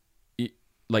 And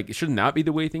shouldn't that be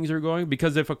the way things are going?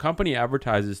 Because if a company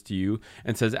advertises to you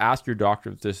and says, ask your doctor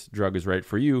if this drug is right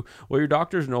for you, well, your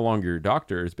doctor is no longer your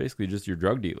doctor. It's basically just your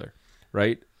drug dealer,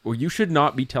 right? Well, you should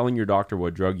not be telling your doctor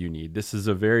what drug you need. This is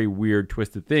a very weird,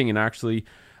 twisted thing. And actually,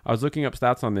 I was looking up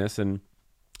stats on this, and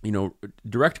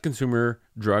direct-to-consumer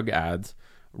drug ads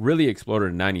really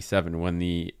exploded in 97 when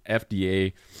the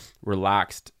FDA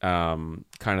relaxed kind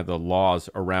of the laws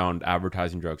around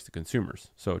advertising drugs to consumers.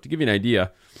 So to give you an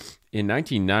idea, in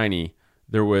 1990,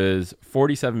 there was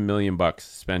 $47 million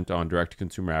spent on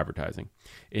direct-to-consumer advertising.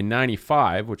 In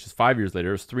 95, which is 5 years later,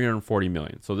 it was $340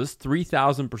 million. So this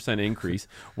 3,000% increase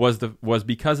was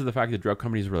because of the fact that drug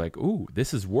companies were like, ooh,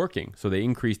 this is working. So they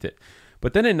increased it.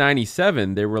 But then in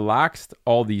 97, they relaxed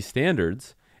all these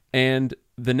standards. And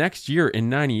the next year, in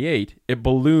 98, it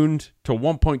ballooned to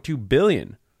 $1.2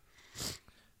 billion.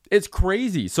 It's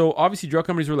crazy. So obviously drug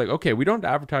companies were like, okay, we don't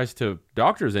advertise to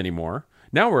doctors anymore.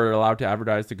 Now we're allowed to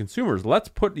advertise to consumers. Let's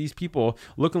put these people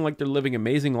looking like they're living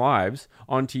amazing lives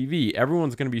on TV.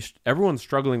 Everyone's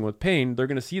struggling with pain. They're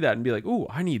going to see that and be like, ooh,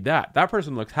 I need that. That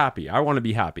person looks happy. I want to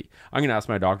be happy. I'm going to ask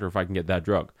my doctor if I can get that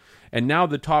drug. And now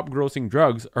the top grossing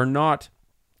drugs are not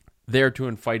there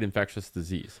to fight infectious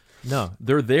disease. No,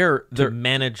 they're there to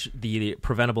manage the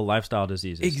preventable lifestyle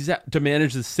diseases. To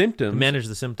manage the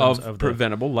symptoms of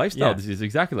preventable lifestyle disease.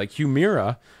 Exactly. Like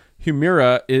Humira.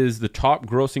 Humira is the top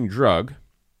grossing drug.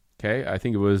 Okay, I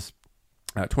think it was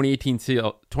 2018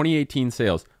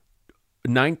 sales,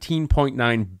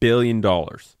 $19.9 billion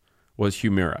was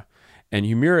Humira. And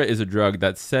Humira is a drug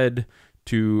that's said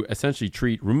to essentially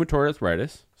treat rheumatoid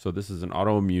arthritis. So this is an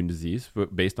autoimmune disease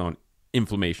based on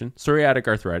inflammation. Psoriatic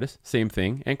arthritis, same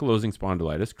thing. Ankylosing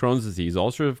spondylitis, Crohn's disease,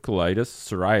 ulcerative colitis,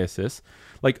 psoriasis.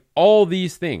 Like all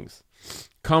these things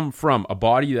come from a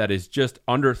body that is just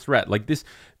under threat. Like this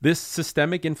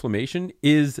systemic inflammation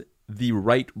is the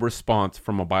right response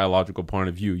from a biological point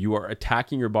of view. You are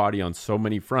attacking your body on so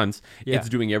many fronts. Yeah. It's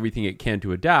doing everything it can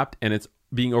to adapt, and it's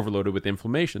being overloaded with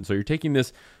inflammation. So you're taking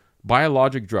this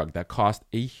biologic drug that cost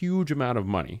a huge amount of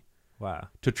money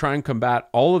to try and combat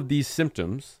all of these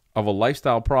symptoms of a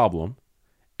lifestyle problem,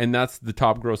 and that's the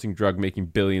top grossing drug making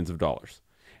billions of dollars.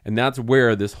 And that's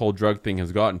where this whole drug thing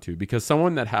has gotten to, because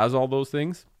someone that has all those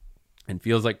things and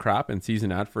feels like crap and sees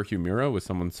an ad for Humira with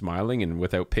someone smiling and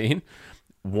without pain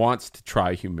wants to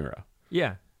try Humira.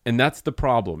 Yeah. And that's the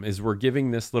problem, is we're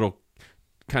giving this little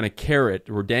kind of carrot,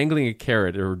 we're dangling a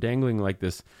carrot, or we're dangling like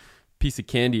this piece of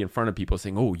candy in front of people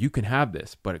saying, oh, you can have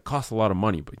this, but it costs a lot of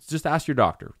money, but just ask your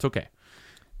doctor. It's okay.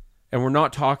 And we're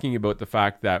not talking about the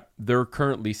fact that they're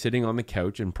currently sitting on the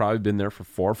couch and probably been there for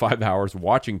 4 or 5 hours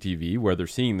watching TV where they're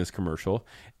seeing this commercial.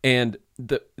 And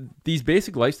these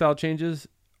basic lifestyle changes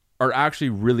are actually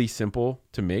really simple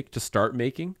to start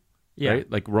making. Yeah.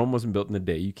 Right? Like Rome wasn't built in a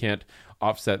day. You can't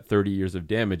offset 30 years of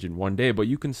damage in one day, but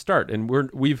you can start. And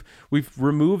we've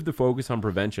removed the focus on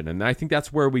prevention. And I think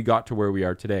that's where we got to where we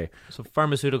are today. So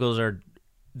pharmaceuticals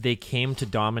they came to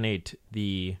dominate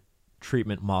the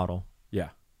treatment model.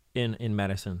 Yeah. In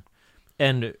medicine.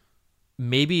 And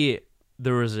maybe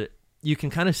you can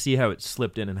kind of see how it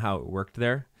slipped in and how it worked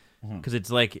there, because it's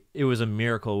like it was a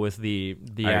miracle with the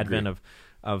advent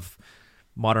of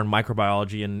modern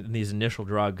microbiology and these initial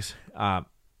drugs,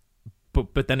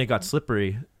 but then it got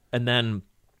slippery, and then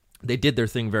they did their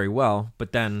thing very well,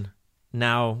 but then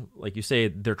now, like you say,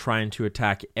 they're trying to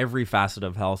attack every facet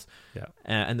of health,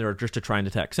 and they're just trying to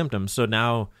attack symptoms. So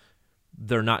now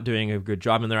they're not doing a good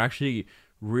job, and they're actually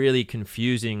really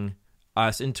confusing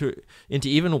us into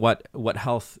even what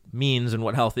health means and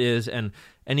what health is, and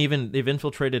even they've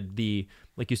infiltrated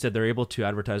like you said, they're able to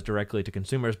advertise directly to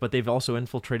consumers, but they've also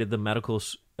infiltrated the medical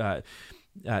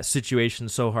situation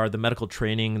so hard, the medical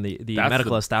training, the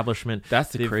medical establishment.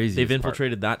 That's the craziest They've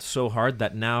infiltrated that so hard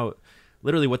that now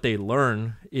literally what they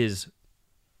learn is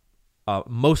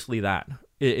mostly on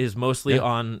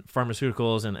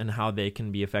pharmaceuticals and how they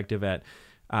can be effective at.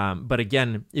 But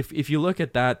again, if you look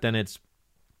at that, then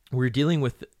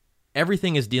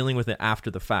everything is dealing with it after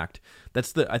the fact.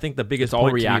 That's I think the biggest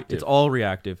point. It's all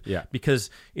reactive. Yeah. Because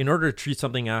in order to treat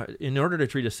something, in order to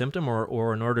treat a symptom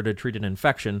or in order to treat an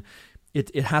infection,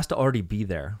 it has to already be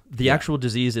there. The actual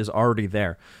disease is already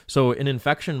there. So an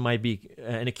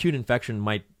acute infection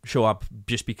might show up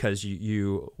just because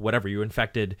you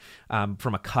infected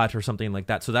from a cut or something like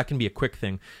that. So that can be a quick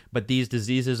thing. But these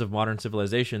diseases of modern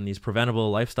civilization, these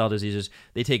preventable lifestyle diseases,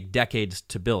 they take decades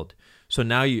to build. So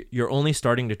now you're only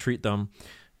starting to treat them.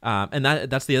 And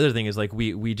that's the other thing, is like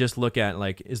we just look at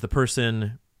like, is the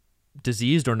person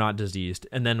diseased or not diseased?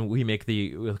 And then we make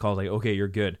we'll call it like, okay, you're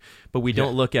good. But we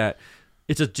don't look at,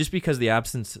 just because the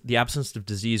absence of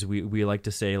disease, we like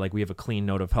to say like we have a clean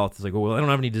note of health. It's like, well, I don't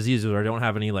have any diseases, or I don't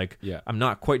have any I'm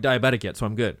not quite diabetic yet, so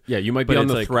I'm good. Yeah, you might be on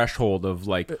the threshold of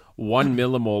like 1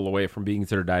 millimole away from being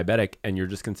considered diabetic, and you're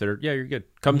just considered, you're good.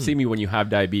 Come see me when you have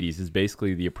diabetes is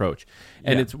basically the approach.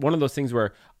 And it's one of those things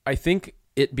where I think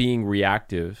it being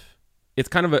reactive it's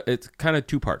kind of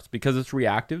two parts because it's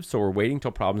reactive. So we're waiting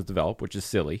till problems develop, which is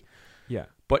silly. Yeah.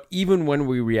 But even when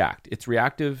we react, it's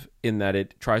reactive in that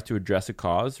it tries to address a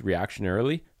cause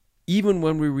reactionarily. Even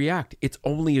when we react, it's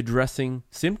only addressing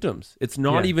symptoms. It's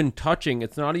not even touching.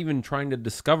 It's not even trying to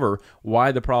discover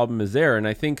why the problem is there. And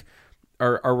I think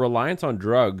our reliance on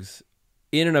drugs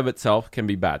in and of itself can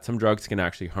be bad. Some drugs can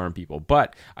actually harm people.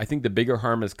 But I think the bigger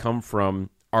harm has come from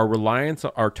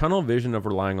our tunnel vision of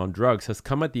relying on drugs has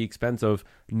come at the expense of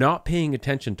not paying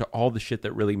attention to all the shit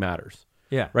that really matters.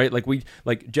 Yeah. Right?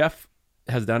 Like Jeff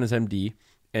has done his MD,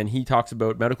 and he talks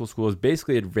about medical school as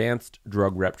basically advanced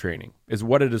drug rep training is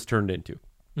what it has turned into.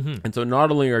 Mm-hmm. And so not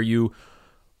only are you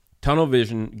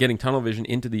getting tunnel vision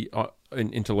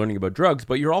into learning about drugs,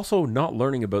 but you're also not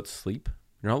learning about sleep.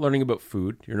 You're not learning about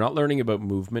food. You're not learning about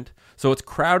movement. So it's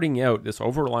crowding out this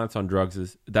over-reliance on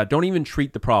drugs that don't even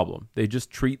treat the problem. They just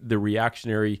treat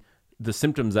the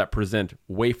symptoms that present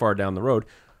way far down the road.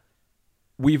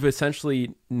 We've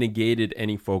essentially negated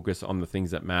any focus on the things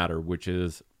that matter, which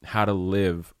is how to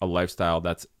live a lifestyle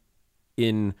that's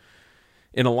in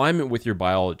alignment with your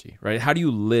biology, right? How do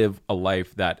you live a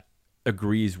life that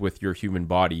agrees with your human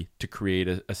body to create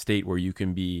a state where you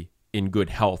can be in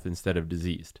good health instead of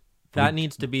diseased? That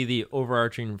needs to be the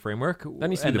overarching framework. That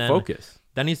needs to be the focus.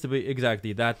 That needs to be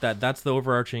exactly that's the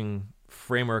overarching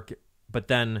framework. But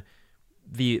then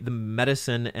the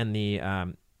medicine and the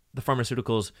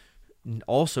pharmaceuticals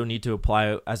also need to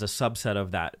apply as a subset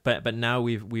of that. But now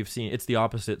we've seen it's the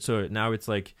opposite. So now it's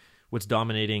like what's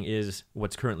dominating is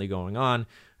what's currently going on,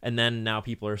 and then now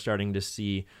you're starting to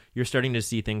see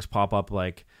things pop up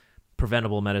like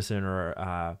preventable medicine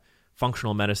or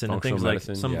functional medicine and things like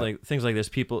things like this.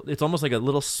 People, it's almost like a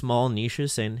little small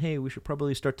niches saying, hey, we should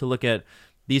probably start to look at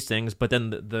these things, but then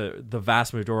the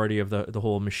vast majority of the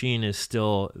whole machine is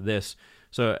still this.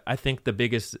 So I think the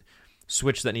biggest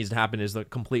switch that needs to happen is the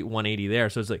complete 180 there.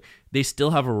 So it's like they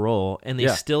still have a role and they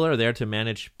still are there to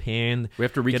manage pain. We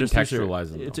have to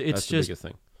recontextualize them. It's That's just the biggest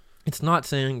thing. It's not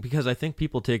saying, because I think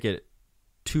people take it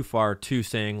too far to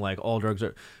saying like all drugs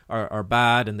are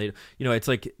bad, and they, it's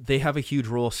like they have a huge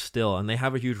role still, and they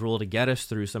have a huge role to get us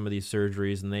through some of these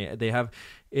surgeries, and they have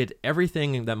it.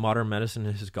 Everything that modern medicine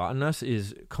has gotten us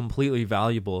is completely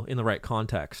valuable in the right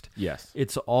context. Yes,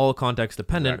 it's all context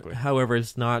dependent. Exactly. However,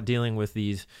 it's not dealing with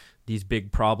these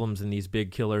big problems and these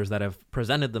big killers that have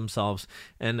presented themselves.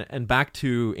 And back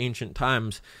to ancient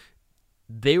times,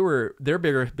 their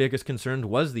biggest concern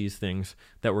was these things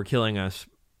that were killing us.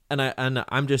 And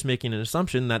I'm just making an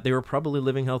assumption that they were probably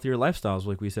living healthier lifestyles,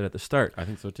 like we said at the start. I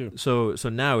think so too. So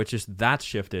now it's just that's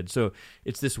shifted. So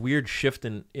it's this weird shift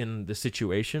in the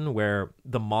situation where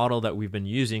the model that we've been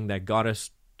using that got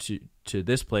us to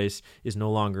this place is no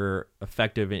longer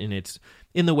effective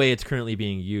in the way it's currently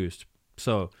being used.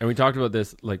 So, and we talked about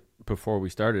this like before we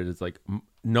started. It's like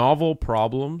novel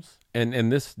problems,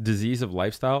 and this disease of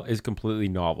lifestyle is completely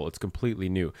novel. It's completely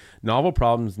new. Novel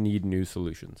problems need new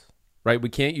solutions. Right? We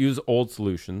can't use old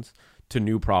solutions to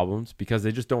new problems because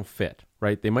they just don't fit,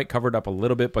 right? They might cover it up a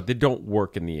little bit, but they don't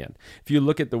work in the end. If you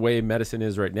look at the way medicine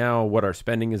is right now, what our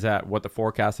spending is at, what the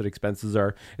forecasted expenses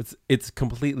are, it's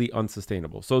completely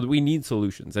unsustainable. So we need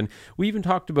solutions. And we even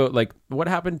talked about like what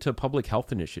happened to public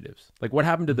health initiatives? Like what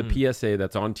happened to the PSA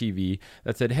that's on TV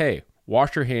that said, hey,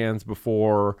 wash your hands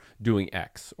before doing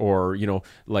X, or,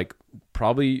 like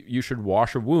probably you should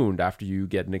wash a wound after you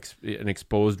get an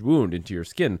exposed wound into your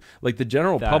skin. Like the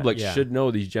general public should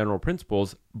know these general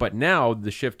principles. But now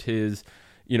the shift is,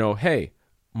 hey,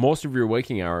 most of your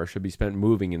waking hours should be spent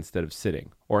moving instead of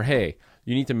sitting. Or, hey,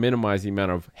 you need to minimize the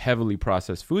amount of heavily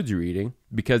processed foods you're eating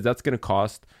because that's going to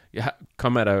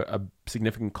come at a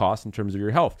significant cost in terms of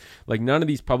your health. Like none of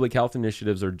these public health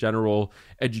initiatives or general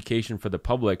education for the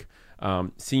public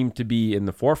seem to be in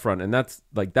the forefront. And that's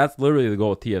literally the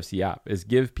goal of TFC app, is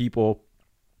give people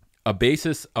a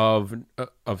basis of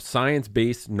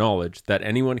science-based knowledge that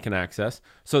anyone can access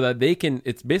so that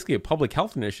it's basically a public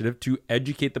health initiative to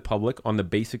educate the public on the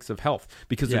basics of health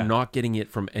because they're not getting it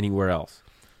from anywhere else.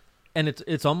 And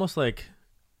it's almost like,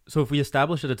 so if we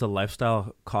establish that it's a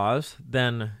lifestyle cause,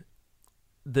 then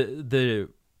the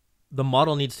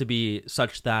model needs to be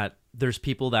such that there's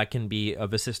people that can be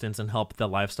of assistance and help the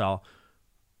lifestyle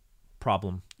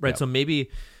problem, right? Yep. So maybe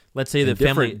let's say that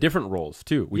different roles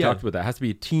too. We talked about that. It has to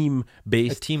be a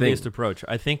team-based approach.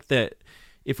 I think that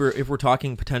if we're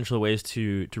talking potential ways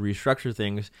to restructure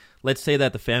things, let's say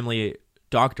that the family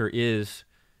doctor is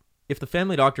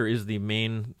the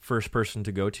main first person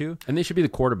to go to, and they should be the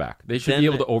quarterback. They should be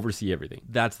able to oversee everything.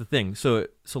 That's the thing. So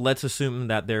let's assume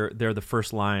that they're the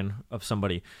first line of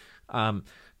somebody.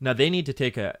 Now they need to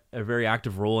take a very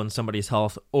active role in somebody's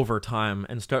health over time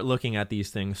and start looking at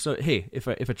these things. So, hey, if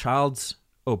a child's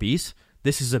obese,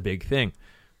 this is a big thing.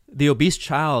 The obese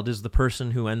child is the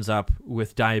person who ends up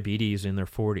with diabetes in their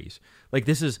 40s. Like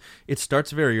it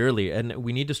starts very early, and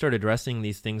we need to start addressing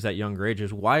these things at younger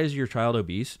ages. Why is your child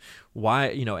obese? Why,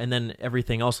 and then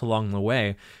everything else along the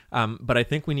way. But I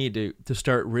think we need to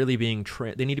start really being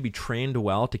trained. They need to be trained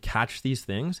well to catch these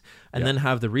things, and then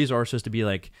have the resources to be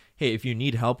like, hey, if you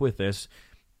need help with this,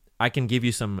 I can give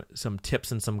you some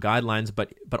tips and some guidelines,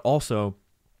 but also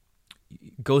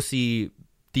go see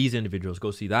these individuals,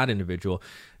 go see that individual,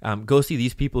 go see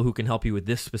these people who can help you with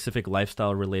this specific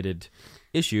lifestyle related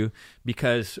issue,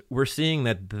 because we're seeing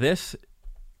that this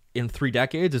in 3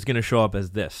 decades is going to show up as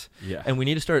this. Yeah. And we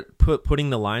need to start putting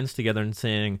the lines together and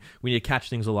saying we need to catch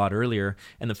things a lot earlier,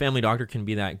 and the family doctor can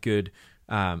be that good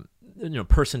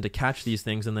person to catch these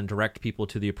things and then direct people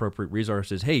to the appropriate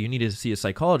resources. Hey, you need to see a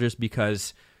psychologist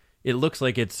because it looks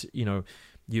like it's,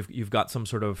 you've got some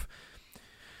sort of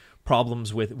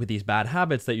problems with these bad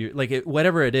habits that you like.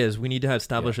 Whatever it is, we need to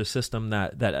establish a system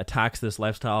that attacks this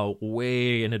lifestyle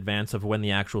way in advance of when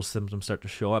the actual symptoms start to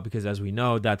show up, because as we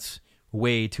know, that's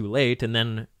way too late. And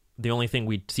then the only thing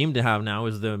we seem to have now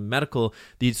is the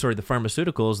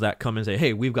pharmaceuticals that come and say,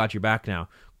 hey, we've got your back now.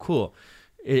 Cool.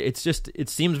 It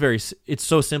seems it's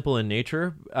so simple in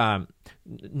nature,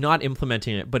 not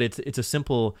implementing it, but it's a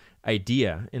simple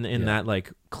idea in that,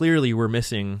 like, clearly we're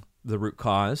missing the root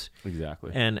cause.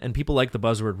 Exactly. And people like the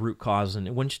buzzword root cause.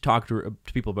 And when you talk to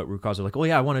people about root cause, they're like, oh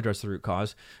yeah, I want to address the root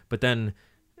cause. But then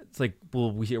it's like,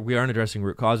 well, we aren't addressing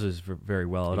root causes very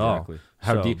well at all.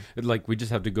 How deep? Like, we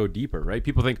just have to go deeper, right?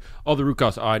 People think, oh, the root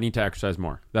cause, I need to exercise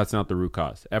more. That's not the root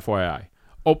cause. FYI.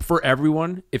 Oh, for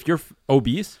everyone, if you're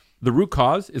obese, the root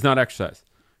cause is not exercise.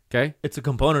 Okay? It's a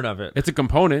component of it. It's a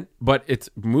component, but its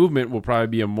movement will probably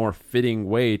be a more fitting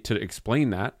way to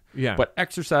explain that. Yeah. But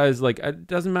exercise, like, it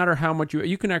doesn't matter how much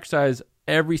you can exercise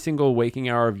every single waking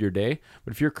hour of your day,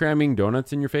 but if you're cramming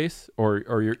donuts in your face or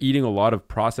you're eating a lot of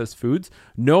processed foods,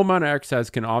 no amount of exercise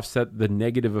can offset the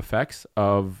negative effects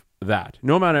of that.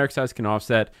 No amount of exercise can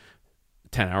offset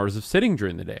 10 hours of sitting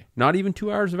during the day, not even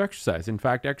 2 hours of exercise. In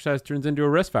fact, exercise turns into a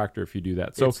risk factor if you do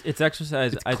that. So it's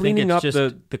exercise. I think it's just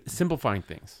the simplifying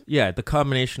things. Yeah, the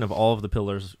combination of all of the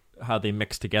pillars, how they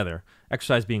mix together.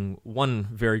 Exercise being one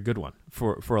very good one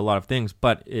for a lot of things,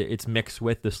 but it's mixed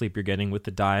with the sleep you're getting, with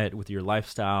the diet, with your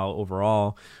lifestyle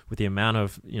overall, with the amount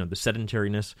of, the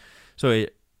sedentariness. So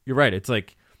you're right. It's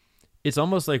like, it's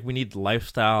almost like we need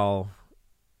lifestyle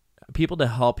people to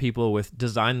help people with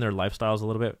design their lifestyles a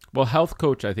little bit. Well, health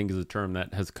coach, I think, is a term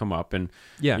that has come up, and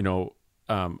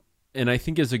and I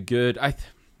think is a good, I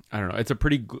don't know, it's a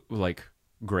pretty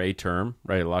gray term,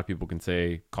 right? A lot of people can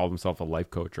call themselves a life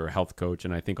coach or a health coach,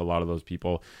 and I think a lot of those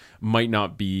people might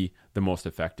not be the most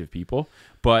effective people.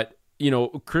 But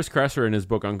Chris Kresser in his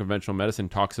book Unconventional Medicine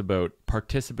talks about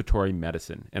participatory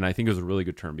medicine, and I think it was a really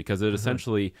good term because it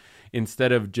essentially,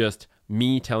 instead of just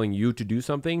me telling you to do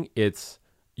something, it's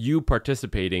you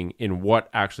participating in what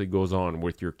actually goes on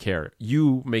with your care,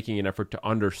 you making an effort to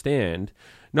understand,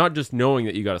 not just knowing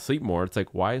that you got to sleep more. It's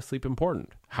like, why is sleep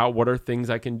important? What are things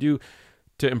I can do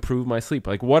to improve my sleep?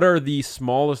 Like, what are the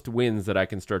smallest wins that I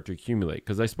can start to accumulate?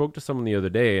 Because I spoke to someone the other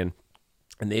day, and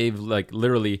they've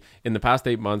literally in the past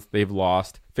 8 months, they've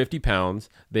lost 50 pounds.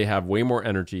 They have way more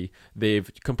energy. They've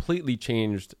completely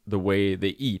changed the way they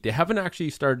eat. They haven't actually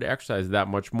started to exercise that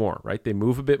much more, right? They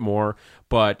move a bit more,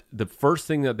 but the first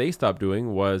thing that they stopped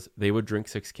doing was they would drink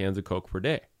 6 cans of Coke per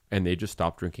day, and they just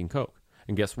stopped drinking Coke.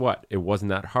 And guess what? It wasn't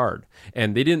that hard.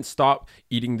 And they didn't stop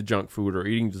eating the junk food or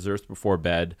eating desserts before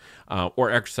bed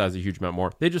or exercise a huge amount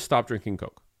more. They just stopped drinking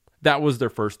Coke. That was their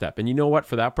first step. And you know what?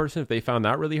 For that person, if they found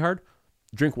that really hard,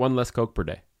 drink 1 less Coke per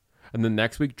day. And then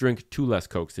next week, drink 2 less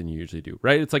Cokes than you usually do,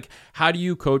 right? It's like, how do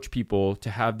you coach people to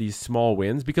have these small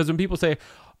wins? Because when people say,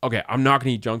 okay, I'm not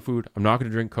going to eat junk food, I'm not going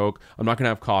to drink Coke, I'm not going to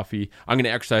have coffee, I'm going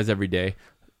to exercise every day.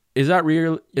 Is that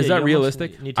real? Is that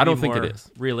realistic? I don't think it is.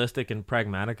 Realistic and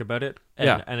pragmatic about it.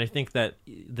 And I think that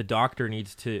the doctor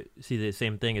needs to see the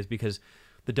same thing, is because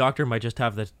the doctor might just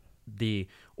have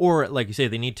or like you say,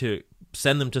 they need to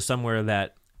send them to somewhere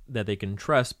that they can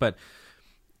trust. But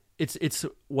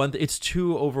it's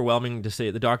too overwhelming to say.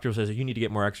 The doctor says you need to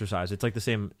get more exercise. It's like the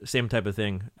same type of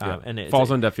thing, and it falls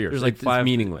on deaf ears. There's it's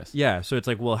meaningless. Yeah, so it's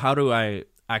like, well, how do I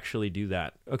actually do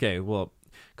that? Okay, well,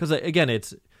 because again,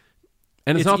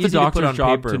 And it's not the easy to put doctor's on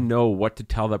job paper. to know what to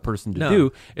tell that person to No.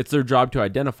 do. It's their job to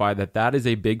identify that is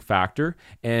a big factor.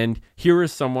 And here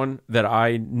is someone that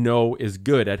I know is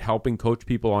good at helping coach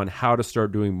people on how to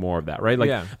start doing more of that, right?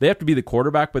 Like they have to be the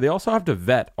quarterback, but they also have to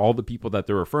vet all the people that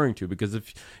they're referring to, because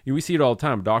if we see it all the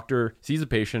time, a doctor sees a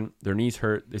patient, their knees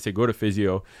hurt, they say, go to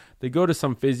physio. They go to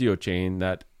some physio chain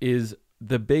that is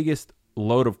the biggest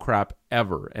load of crap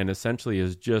ever, and essentially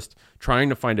is just trying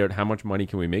to find out how much money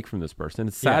can we make from this person.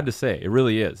 It's sad to say, it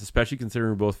really is, especially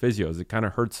considering we're both physios. It kind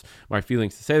of hurts my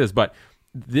feelings to say this, but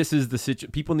this is the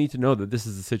people need to know that this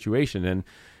is the situation. And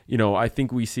I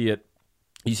think you see it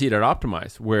at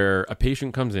Optimize, where a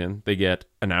patient comes in, they get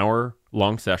an hour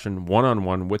long session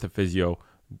one-on-one with a physio.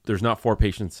 There's not 4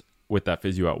 patients with that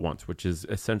physio at once, which is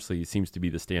essentially seems to be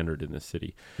the standard in this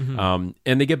city. And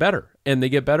they get better,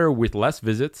 with less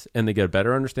visits, and they get a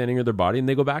better understanding of their body, and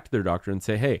they go back to their doctor and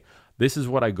say, hey, this is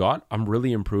what I got. I'm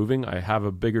really improving. I have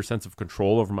a bigger sense of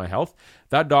control over my health.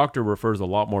 That doctor refers a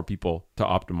lot more people to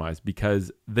Optimize, because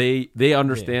they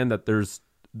understand that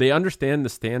they understand the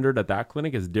standard at that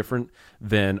clinic is different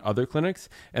than other clinics.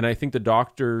 And I think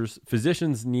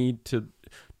physicians need to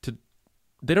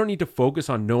they don't need to focus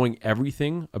on knowing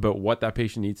everything about what that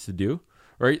patient needs to do,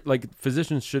 right? Like,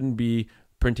 physicians shouldn't be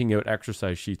printing out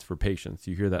exercise sheets for patients.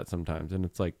 You hear that sometimes, and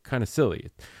it's like kind of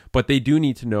silly. But they do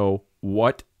need to know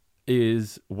what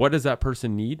does that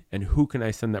person need, and who can I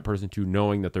send that person to,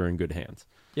 knowing that they're in good hands.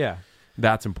 Yeah.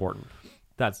 That's important.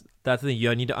 That's the thing.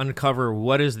 You need to uncover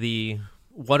what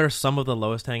are some of the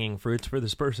lowest hanging fruits for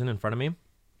this person in front of me,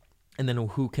 and then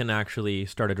who can actually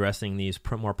start addressing these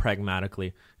more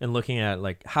pragmatically, and looking at,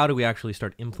 like, how do we actually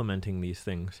start implementing these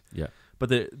things? Yeah. But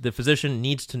the physician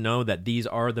needs to know that these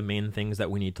are the main things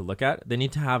that we need to look at. They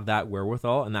need to have that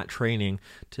wherewithal and that training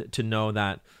to know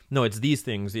that, no, it's these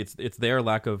things. It's their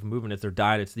lack of movement. It's their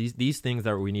diet. It's these things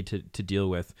that we need to deal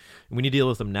with. And we need to deal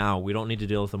with them now. We don't need to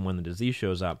deal with them when the disease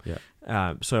shows up.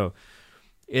 Yeah. So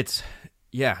it's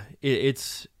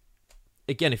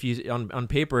again, if you on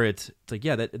paper, it's like,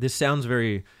 yeah, this sounds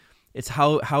very. It's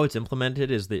how it's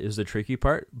implemented is the tricky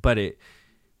part, but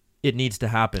it needs to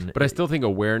happen. But I still think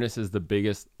awareness is the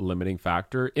biggest limiting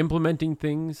factor. Implementing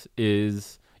things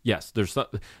is, yes,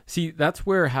 that's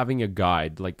where having a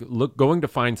guide, like going to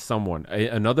find someone,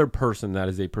 another person that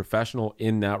is a professional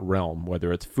in that realm,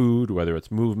 whether it's food, whether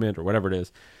it's movement, or whatever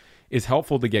it is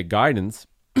helpful to get guidance.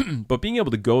 But being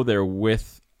able to go there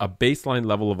with a baseline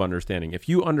level of understanding. If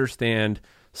you understand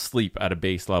sleep at a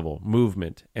base level,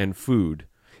 movement and food,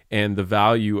 and the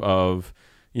value of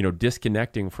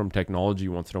disconnecting from technology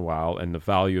once in a while, and the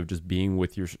value of just being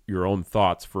with your own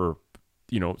thoughts for,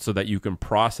 so that you can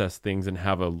process things and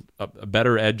have a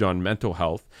better edge on mental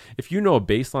health. If you know a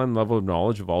baseline level of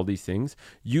knowledge of all these things,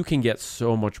 you can get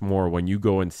so much more when you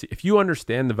go and see. If you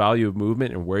understand the value of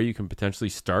movement and where you can potentially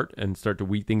start to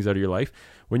weed things out of your life,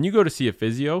 when you go to see a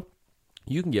physio,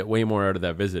 you can get way more out of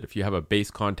that visit if you have a base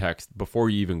context before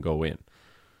you even go in.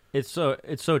 It's so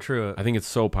true. I think it's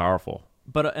so powerful.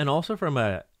 But and also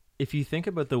if you think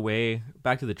about the way,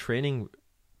 back to the training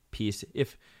piece,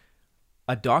 if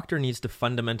a doctor needs to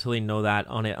fundamentally know that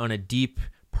on a deep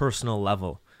personal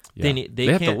level, they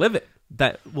have to live it.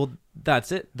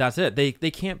 That's it.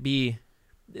 They can't be.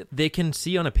 They can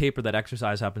see on a paper that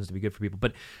exercise happens to be good for people,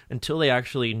 but until they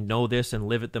actually know this and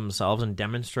live it themselves and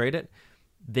demonstrate it,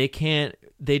 they can't.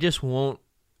 They just won't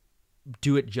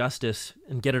do it justice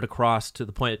and get it across to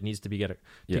the point it needs to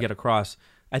get across.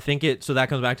 I think so that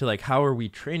comes back to, like, how are we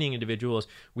training individuals?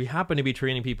 We happen to be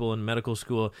training people in medical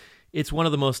school. It's one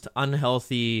of the most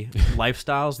unhealthy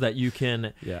lifestyles that you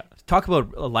can talk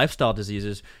about. Lifestyle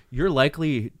diseases. You're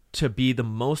likely to be the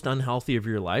most unhealthy of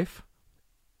your life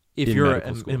if you're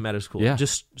in medical school. Yeah.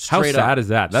 Just how sad is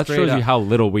that? That shows you how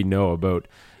little we know about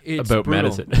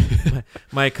medicine.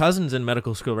 My cousin's in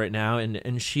medical school right now,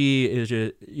 and she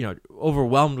is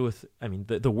overwhelmed with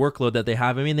the workload that they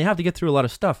have. They have to get through a lot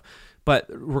of stuff, but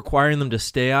requiring them to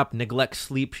stay up, neglect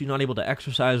sleep. She's not able to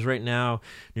exercise right now.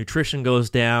 Nutrition goes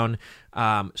down.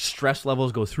 Stress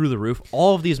levels go through the roof.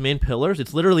 All of these main pillars.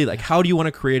 It's literally like, how do you want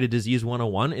to create a disease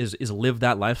 101 is live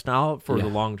that lifestyle for the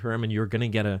long term, and you're going to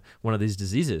get one of these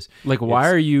diseases. Like, why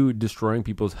are you destroying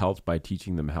people's health by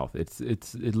teaching them health?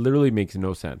 It literally makes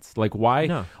no sense. Like,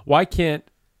 why can't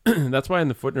that's why in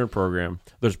the Foot Nerd program,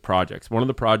 there's projects. One of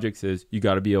the projects is you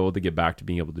got to be able to get back to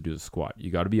being able to do the squat. You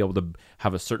got to be able to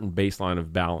have a certain baseline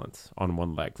of balance on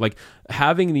one leg. Like,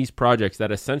 having these projects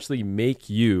that essentially make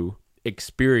you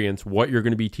experience what you're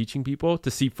going to be teaching people,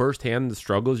 to see firsthand the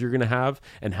struggles you're going to have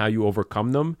and how you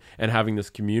overcome them, and having this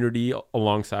community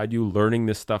alongside you learning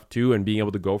this stuff too, and being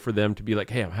able to go for them to be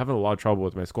like, hey, I'm having a lot of trouble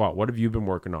with my squat. What have you been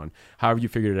working on? How have you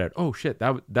figured it out? Oh shit,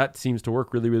 that seems to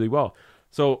work really, really well.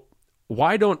 So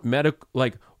why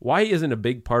isn't a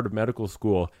big part of medical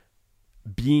school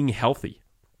being healthy?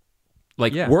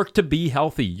 Work to be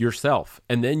healthy yourself,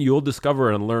 and then you'll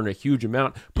discover and learn a huge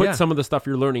amount. Put some of the stuff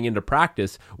you're learning into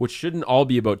practice, which shouldn't all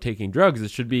be about taking drugs. It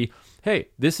should be, hey,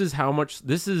 this is how much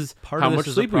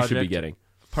sleep we should be getting.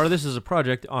 Part of this is a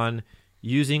project on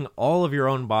using all of your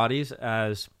own bodies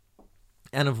as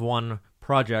N of 1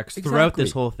 projects throughout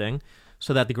this whole thing,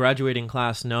 so that the graduating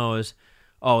class knows,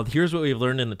 oh, here's what we've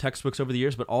learned in the textbooks over the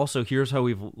years, but also here's how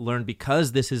we've learned,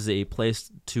 because this is a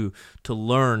place to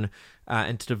learn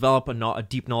and to develop a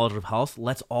deep knowledge of health.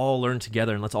 Let's all learn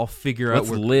together, and let's all figure out.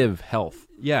 Let's live health.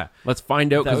 Yeah. Let's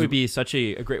find out. That would be such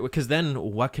a great way, because then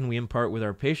what can we impart with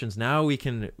our patients? Now we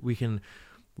can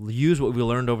use what we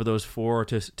learned over those 4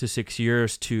 to 6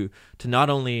 years to not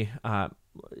only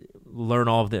learn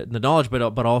all of the knowledge,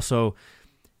 but also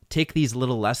take these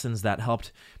little lessons that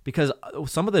helped, because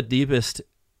some of the deepest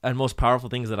and most powerful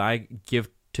things that I give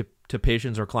to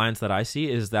patients or clients that I see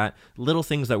is that little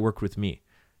things that worked with me.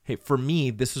 Hey, for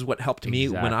me, this is what helped me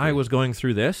when I was going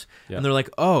through this. Yep. And they're like,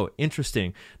 oh,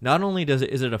 interesting. Not only is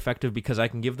it effective because I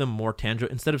can give them more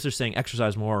tangible, instead of just saying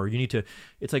exercise more or you need to,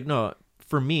 it's like, no,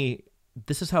 for me,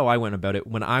 this is how I went about it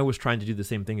when I was trying to do the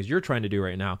same thing as you're trying to do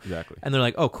right now. Exactly. And they're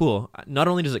like, oh, cool. Not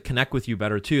only does it connect with you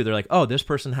better too, they're like, oh, this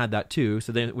person had that too.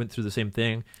 So they went through the same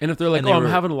thing. And if they're like, I'm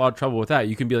having a lot of trouble with that,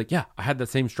 you can be like, yeah, I had that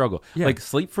same struggle. Yeah. Like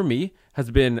sleep for me has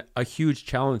been a huge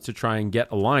challenge to try and get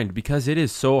aligned, because it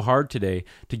is so hard today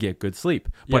to get good sleep,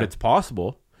 but it's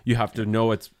possible. You have to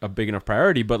know it's a big enough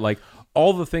priority, but like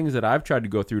all the things that I've tried to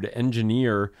go through to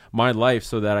engineer my life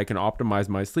so that I can optimize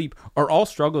my sleep are all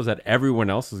struggles that everyone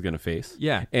else is going to face.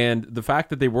 Yeah. And the fact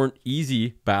that they weren't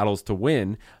easy battles to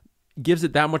win gives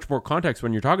it that much more context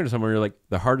when you're talking to someone. You're like,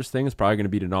 the hardest thing is probably going to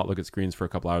be to not look at screens for a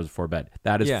couple hours before bed.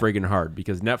 That is friggin' hard,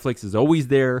 because Netflix is always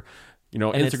there. You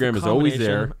know, and Instagram is always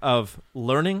there. Of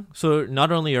learning. So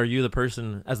not only are you the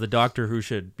person as the doctor who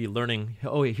should be learning,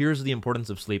 oh, here's the importance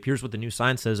of sleep. Here's what the new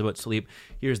science says about sleep.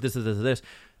 Here's this.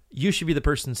 You should be the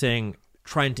person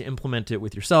trying to implement it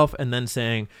with yourself, and then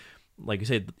saying, like you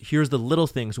said, here's the little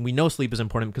things. And we know sleep is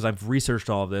important because I've researched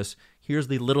all of this. Here's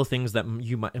the little things that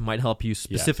might help you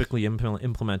specifically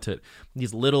implement it.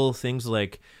 These little things,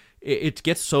 like, it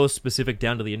gets so specific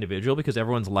down to the individual because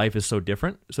everyone's life is so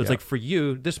different. So it's like, for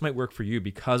you, this might work for you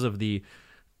because of the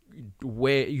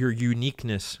way, your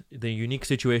uniqueness, the unique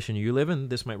situation you live in.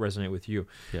 This might resonate with you.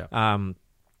 Yeah.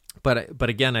 But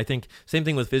again, I think same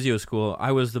thing with physio school.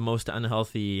 I was the most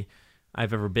unhealthy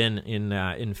I've ever been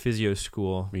in physio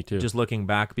school. Me too. Just looking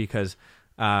back, because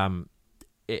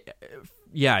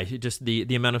just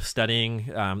the amount of studying,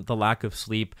 the lack of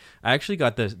sleep. I actually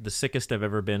got the sickest I've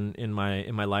ever been in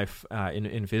my life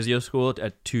in physio school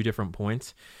at 2 different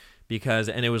points.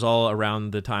 And it was all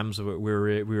around the times we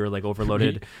were like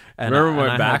overloaded. And remember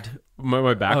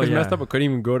my back was messed up. I couldn't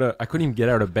even get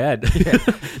out of bed.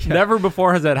 Never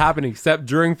before has that happened except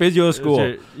during physio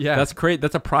school. Yeah, that's great.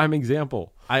 That's a prime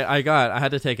example. I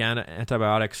had to take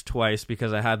antibiotics twice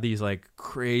because I had these like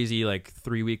crazy like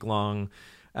 3-week long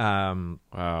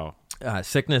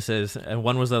sicknesses, and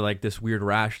one was like this weird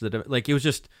rash that like it was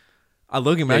just.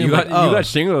 Looking back, you got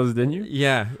shingles, didn't you?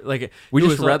 Yeah, like we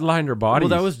just redlined our bodies.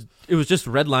 Well, it was just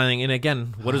redlining, and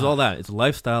again, what is all that? It's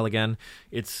lifestyle again.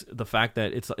 It's the fact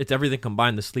that it's everything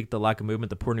combined: the sleep, the lack of movement,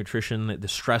 the poor nutrition, the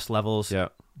stress levels. Yeah,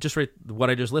 just what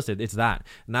I just listed. It's that,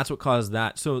 and that's what caused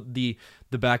that. So the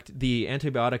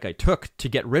antibiotic I took to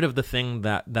get rid of the thing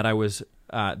that I was.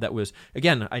 That was,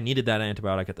 again, I needed that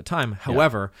antibiotic at the time.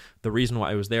 However, the reason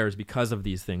why I was there is because of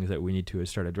these things that we need to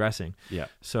start addressing. Yeah.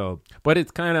 So, but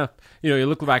it's kind of, you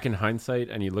look back in hindsight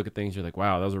and you look at things, you're like,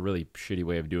 wow, that was a really shitty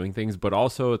way of doing things. But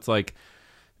also it's like,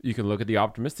 you can look at the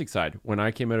optimistic side. When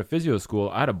I came out of physio school,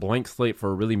 I had a blank slate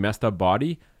for a really messed up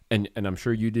body. And I'm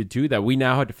sure you did too, that we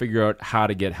now had to figure out how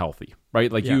to get healthy, right?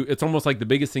 Like it's almost like the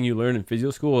biggest thing you learn in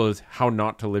physio school is how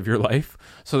not to live your life,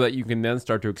 so that you can then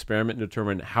start to experiment and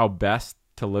determine how best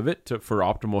to live it for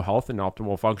optimal health and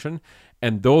optimal function.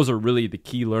 And those are really the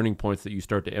key learning points that you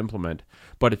start to implement.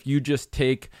 But if you just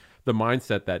take the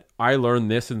mindset that I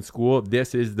learned this in school,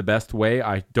 this is the best way,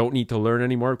 I don't need to learn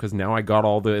anymore because now I got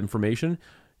all the information,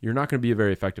 you're not going to be a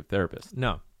very effective therapist.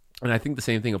 No. And I think the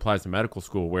same thing applies to medical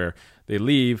school, where they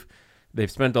leave,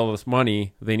 they've spent all this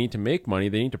money, they need to make money,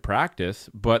 they need to practice,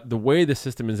 but the way the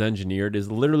system is engineered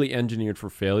is literally engineered for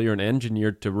failure and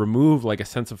engineered to remove like a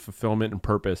sense of fulfillment and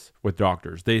purpose with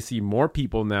doctors. They see more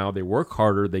people now, they work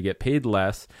harder, they get paid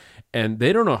less, and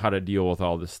they don't know how to deal with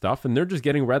all this stuff, and they're just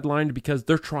getting redlined because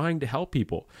they're trying to help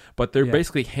people, but they're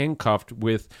basically handcuffed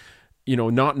with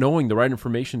not knowing the right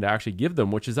information to actually give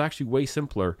them, which is actually way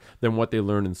simpler than what they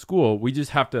learn in school. We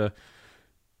just have to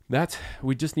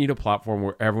we just need a platform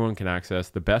where everyone can access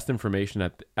the best information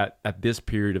at this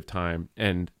period of time.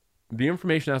 And the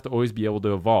information has to always be able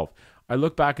to evolve. I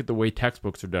look back at the way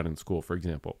textbooks are done in school, for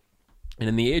example. And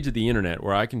in the age of the internet,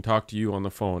 where I can talk to you on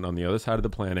the phone on the other side of the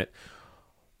planet,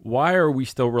 why are we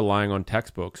still relying on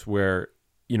textbooks where,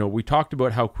 we talked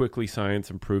about how quickly science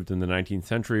improved in the 19th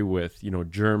century with,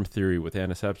 germ theory, with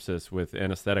antisepsis, with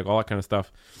anesthetic, all that kind of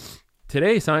stuff.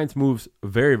 Today, science moves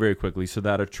very, very quickly so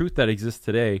that a truth that exists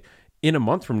today in a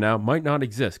month from now might not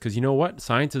exist. Because you know what?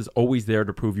 Science is always there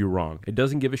to prove you wrong. It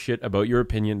doesn't give a shit about your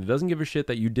opinion. It doesn't give a shit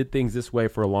that you did things this way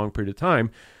for a long period of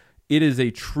time. It is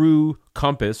a true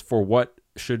compass for what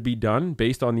should be done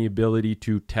based on the ability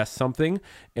to test something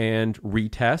and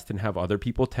retest and have other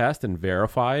people test and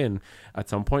verify. And at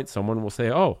some point, someone will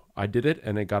say, oh, I did it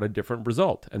and it got a different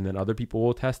result. And then other people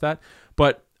will test that.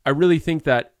 But I really think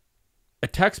that a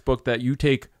textbook that you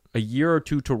take a year or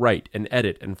two to write and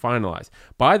edit and finalize,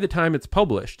 by the time it's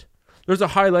published, there's a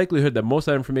high likelihood that most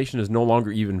of that information is no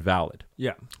longer even valid.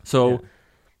 Yeah. So,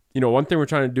 one thing we're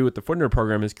trying to do with the Footnerd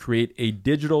program is create a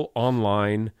digital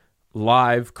online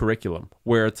live curriculum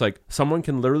where it's like someone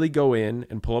can literally go in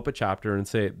and pull up a chapter and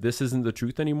say, this isn't the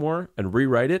truth anymore, and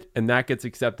rewrite it. And that gets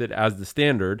accepted as the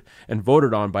standard and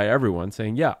voted on by everyone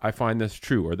saying, yeah, I find this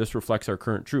true, or this reflects our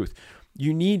current truth.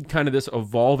 You need kind of this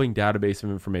evolving database of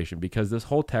information, because this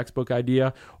whole textbook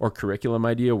idea or curriculum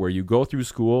idea where you go through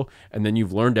school and then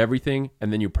you've learned everything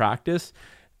and then you practice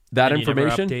that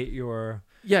information.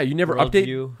 You never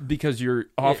update because you're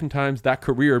oftentimes that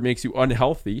career makes you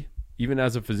unhealthy, even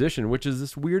as a physician, which is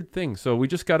this weird thing. So we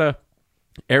just got to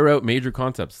air out major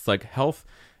concepts. It's like health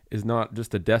is not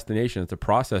just a destination, it's a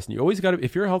process. And you always got to,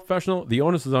 if you're a health professional, the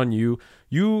onus is on you.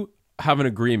 You have an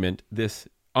agreement, this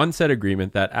unsaid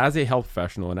agreement, that as a health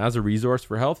professional and as a resource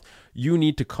for health, you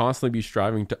need to constantly be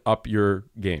striving to up your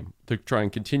game, to try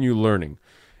and continue learning.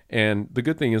 And the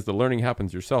good thing is the learning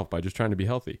happens yourself by just trying to be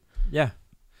healthy. Yeah.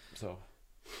 So,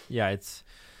 yeah, it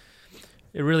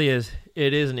really is.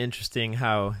 It is an interesting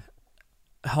how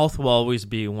health will always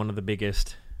be one of the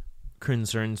biggest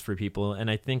concerns for people.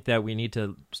 And I think that we need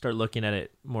to start looking at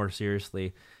it more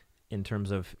seriously in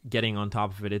terms of getting on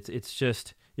top of it.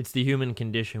 It's the human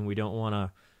condition. We don't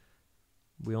want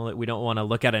to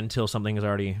look at it until something is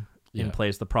already in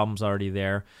place. The problem's already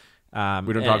there. We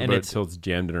don't talk about it until it's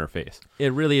jammed in our face.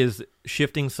 It really is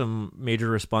shifting some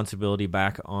major responsibility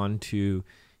back onto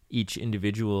each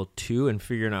individual too, and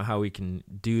figuring out how we can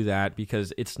do that,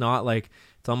 because it's not like,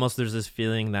 it's almost, there's this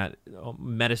feeling that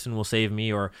medicine will save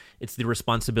me, or it's the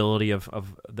responsibility of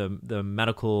the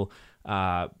medical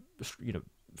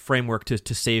framework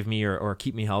to save me or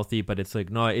keep me healthy. But it's like,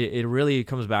 no, it really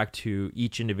comes back to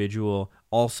each individual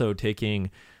also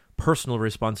taking personal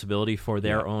responsibility for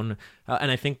their own, and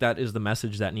I think that is the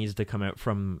message that needs to come out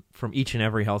from each and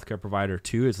every healthcare provider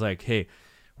too. It's like, hey,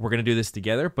 we're going to do this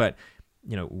together, but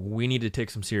we need to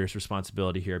take some serious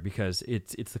responsibility here, because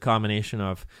it's the combination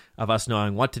of us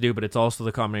knowing what to do, but it's also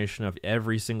the combination of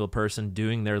every single person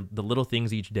doing the little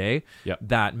things each day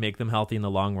that make them healthy in the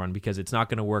long run, because it's not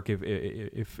going to work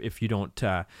if you don't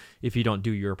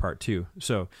do your part too.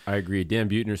 So I agree. Dan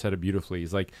Buettner said it beautifully.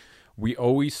 He's like, we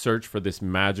always search for this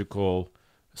magical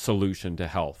solution to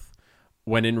health,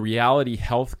 when in reality,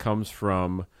 health comes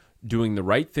from doing the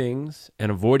right things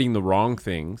and avoiding the wrong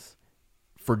things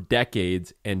for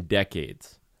decades and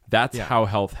decades. That's how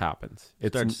health happens.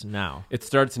 It starts now. It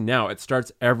starts now. It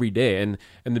starts every day. And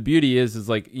the beauty is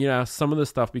like, some of the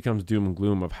stuff becomes doom and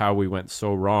gloom of how we went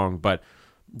so wrong, but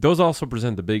those also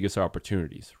present the biggest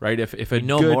opportunities, right? If we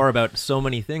know more about so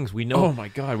many things, we know. Oh my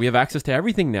God, we have access to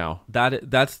everything now.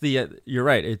 That's you're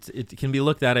right. It can be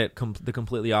looked at it the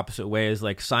completely opposite way. Is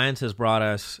like, science has brought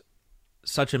us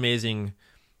such amazing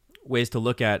ways to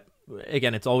look at.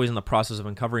 Again, it's always in the process of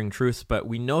uncovering truths, but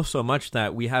we know so much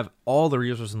that we have all the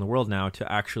resources in the world now to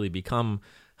actually become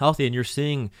healthy. And you're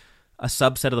seeing a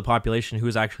subset of the population who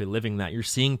is actually living that. You're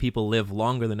seeing people live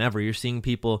longer than ever. You're seeing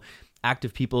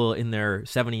active people in their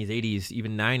 70s, 80s,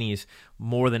 even 90s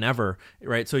more than ever,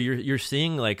 right? So you're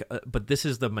seeing but this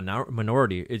is the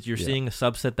minority. You're seeing a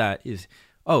subset that is,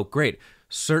 oh, great.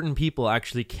 Certain people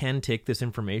actually can take this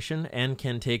information and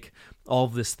can take all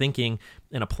of this thinking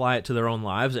and apply it to their own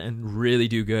lives and really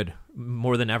do good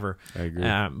more than ever. I agree.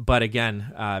 But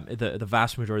again, the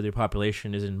vast majority of the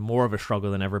population is in more of a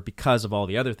struggle than ever because of all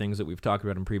the other things that we've talked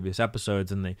about in previous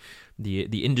episodes, and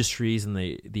the industries and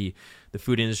the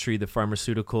food industry, the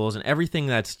pharmaceuticals, and everything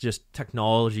that's just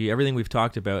technology, everything we've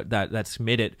talked about that's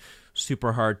made it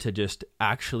super hard to just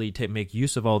actually make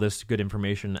use of all this good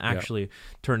information, actually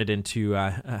turn it into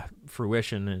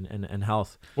fruition and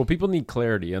health. Well, people need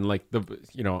clarity, and like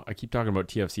I keep talking about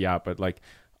TFC app, but like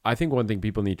I think one thing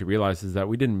people need to realize is that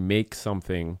we didn't make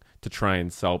something to try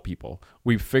and sell people.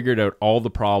 We figured out all the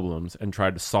problems and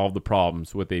tried to solve the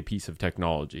problems with a piece of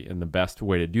technology, and the best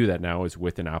way to do that now is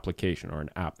with an application or an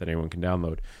app that anyone can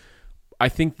download. I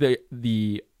think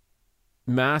the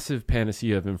massive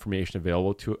panacea of information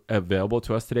available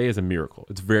to us today is a miracle.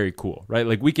 It's very cool, right?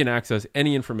 Like we can access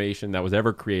any information that was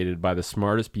ever created by the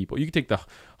smartest people. You can take the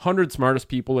 100 smartest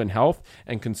people in health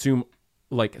and consume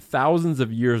like thousands of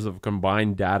years of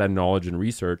combined data, knowledge, and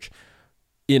research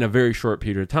in a very short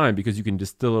period of time, because you can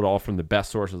distill it all from the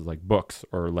best sources like books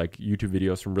or like YouTube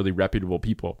videos from really reputable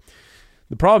people.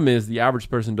 The problem is the average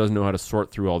person doesn't know how to sort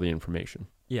through all the information.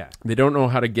 Yeah. They don't know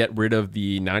how to get rid of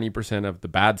the 90% of the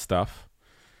bad stuff,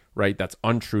 right? That's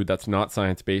untrue. That's not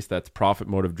science-based. That's profit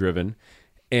motive driven,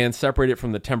 and separate it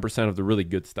from the 10% of the really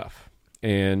good stuff.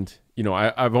 And,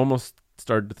 I've almost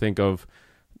started to think of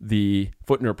the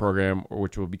Foot Nerd program, or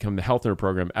which will become the Health Nerd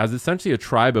program, as essentially a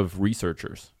tribe of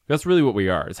researchers. That's really what we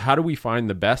are, is how do we find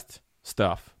the best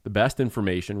stuff, the best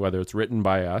information, whether it's written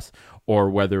by us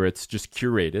or whether it's just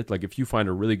curated. Like if you find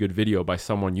a really good video by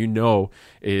someone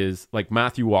is like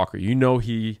Matthew Walker,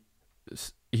 he's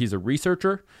a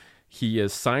researcher, he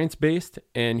is science-based,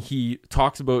 and he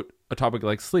talks about a topic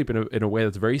like sleep in a way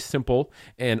that's very simple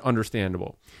and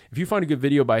understandable. If you find a good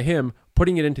video by him,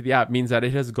 putting it into the app means that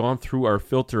it has gone through our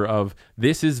filter of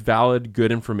this is valid,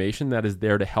 good information that is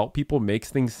there to help people, makes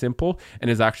things simple,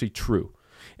 and is actually true.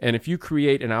 And if you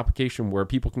create an application where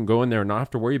people can go in there and not have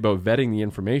to worry about vetting the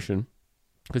information,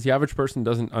 because the average person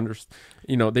doesn't understand,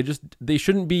 they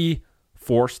shouldn't be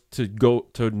forced to go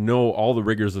to know all the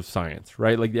rigors of science,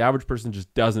 right? Like the average person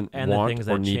just doesn't want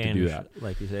or need to do that.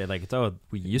 Like you say, like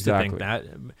we used to think that.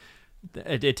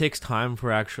 It takes time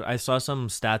for I saw some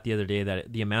stat the other day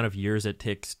that the amount of years it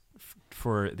takes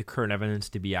for the current evidence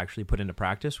to be actually put into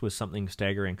practice was something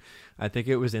staggering. I think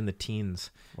it was in the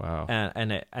teens. Wow.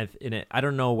 I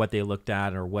don't know what they looked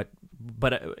at or what,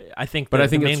 but I think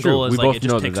the main goal is like it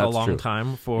just takes a long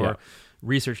time for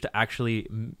research to actually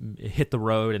hit the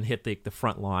road and hit the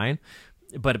front line.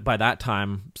 But by that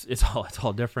time, it's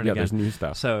all different again. There's new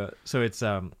stuff. So it's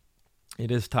it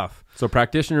is tough. So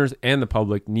practitioners and the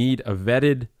public need a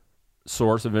vetted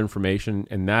source of information,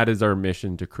 and that is our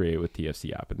mission to create with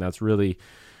TFC app. And that's really,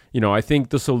 I think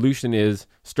the solution is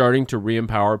starting to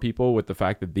re-empower people with the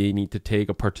fact that they need to take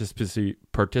a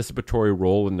participatory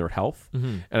role in their health.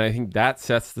 Mm-hmm. And I think that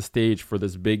sets the stage for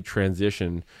this big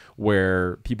transition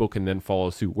where people can then follow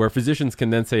suit, where physicians can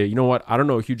then say, you know what, I don't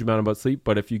know a huge amount about sleep,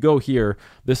 but if you go here,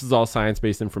 this is all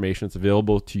science-based information. It's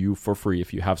available to you for free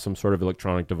if you have some sort of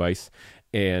electronic device.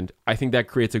 And I think that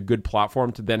creates a good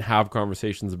platform to then have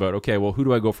conversations about, okay, well, who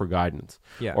do I go for guidance?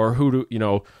 Yeah. Or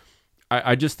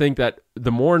I just think that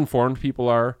the more informed people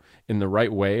are in the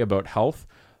right way about health,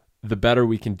 the better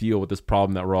we can deal with this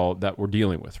problem that we're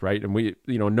dealing with, right? And we,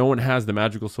 no one has the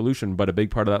magical solution, but a big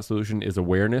part of that solution is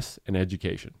awareness and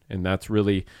education. And that's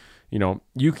really,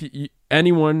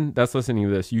 anyone that's listening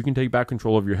to this, you can take back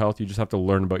control of your health. You just have to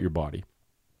learn about your body.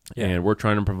 Yeah. And we're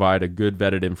trying to provide a good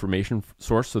vetted information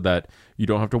source so that you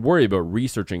don't have to worry about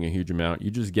researching a huge amount.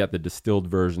 You just get the distilled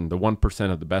version, the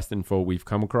 1% of the best info we've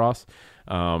come across.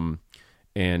 I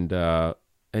think that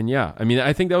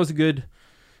was a good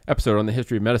episode on the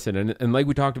history of medicine. And like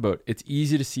we talked about, it's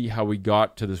easy to see how we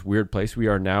got to this weird place we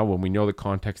are now when we know the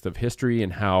context of history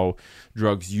and how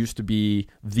drugs used to be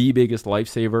the biggest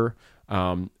lifesaver.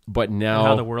 But now and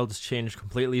how the world has changed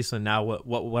completely. So now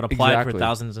what applied for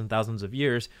thousands and thousands of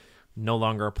years no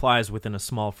longer applies within a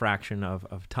small fraction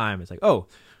of time. It's like,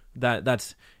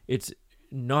 it's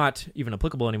not even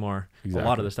applicable anymore. Exactly. A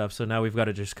lot of the stuff. So now we've got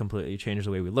to just completely change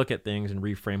the way we look at things and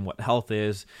reframe what health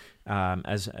is,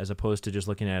 as opposed to just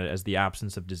looking at it as the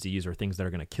absence of disease or things that are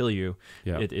going to kill you.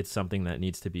 Yeah. It's something that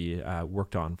needs to be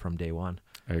worked on from day one.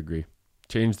 I agree.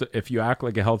 If you act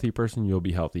like a healthy person, you'll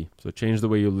be healthy. So change the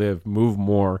way you live, move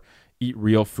more, eat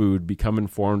real food, become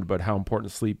informed about how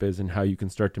important sleep is and how you can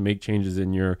start to make changes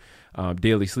in your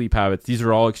daily sleep habits. These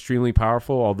are all extremely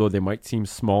powerful, although they might seem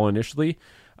small initially.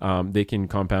 they can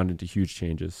compound into huge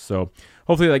changes. So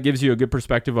hopefully that gives you a good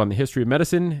perspective on the history of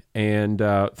medicine and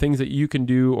things that you can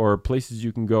do or places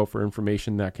you can go for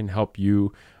information that can help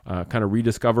you kind of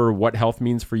rediscover what health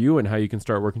means for you and how you can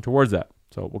start working towards that.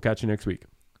 So we'll catch you next week.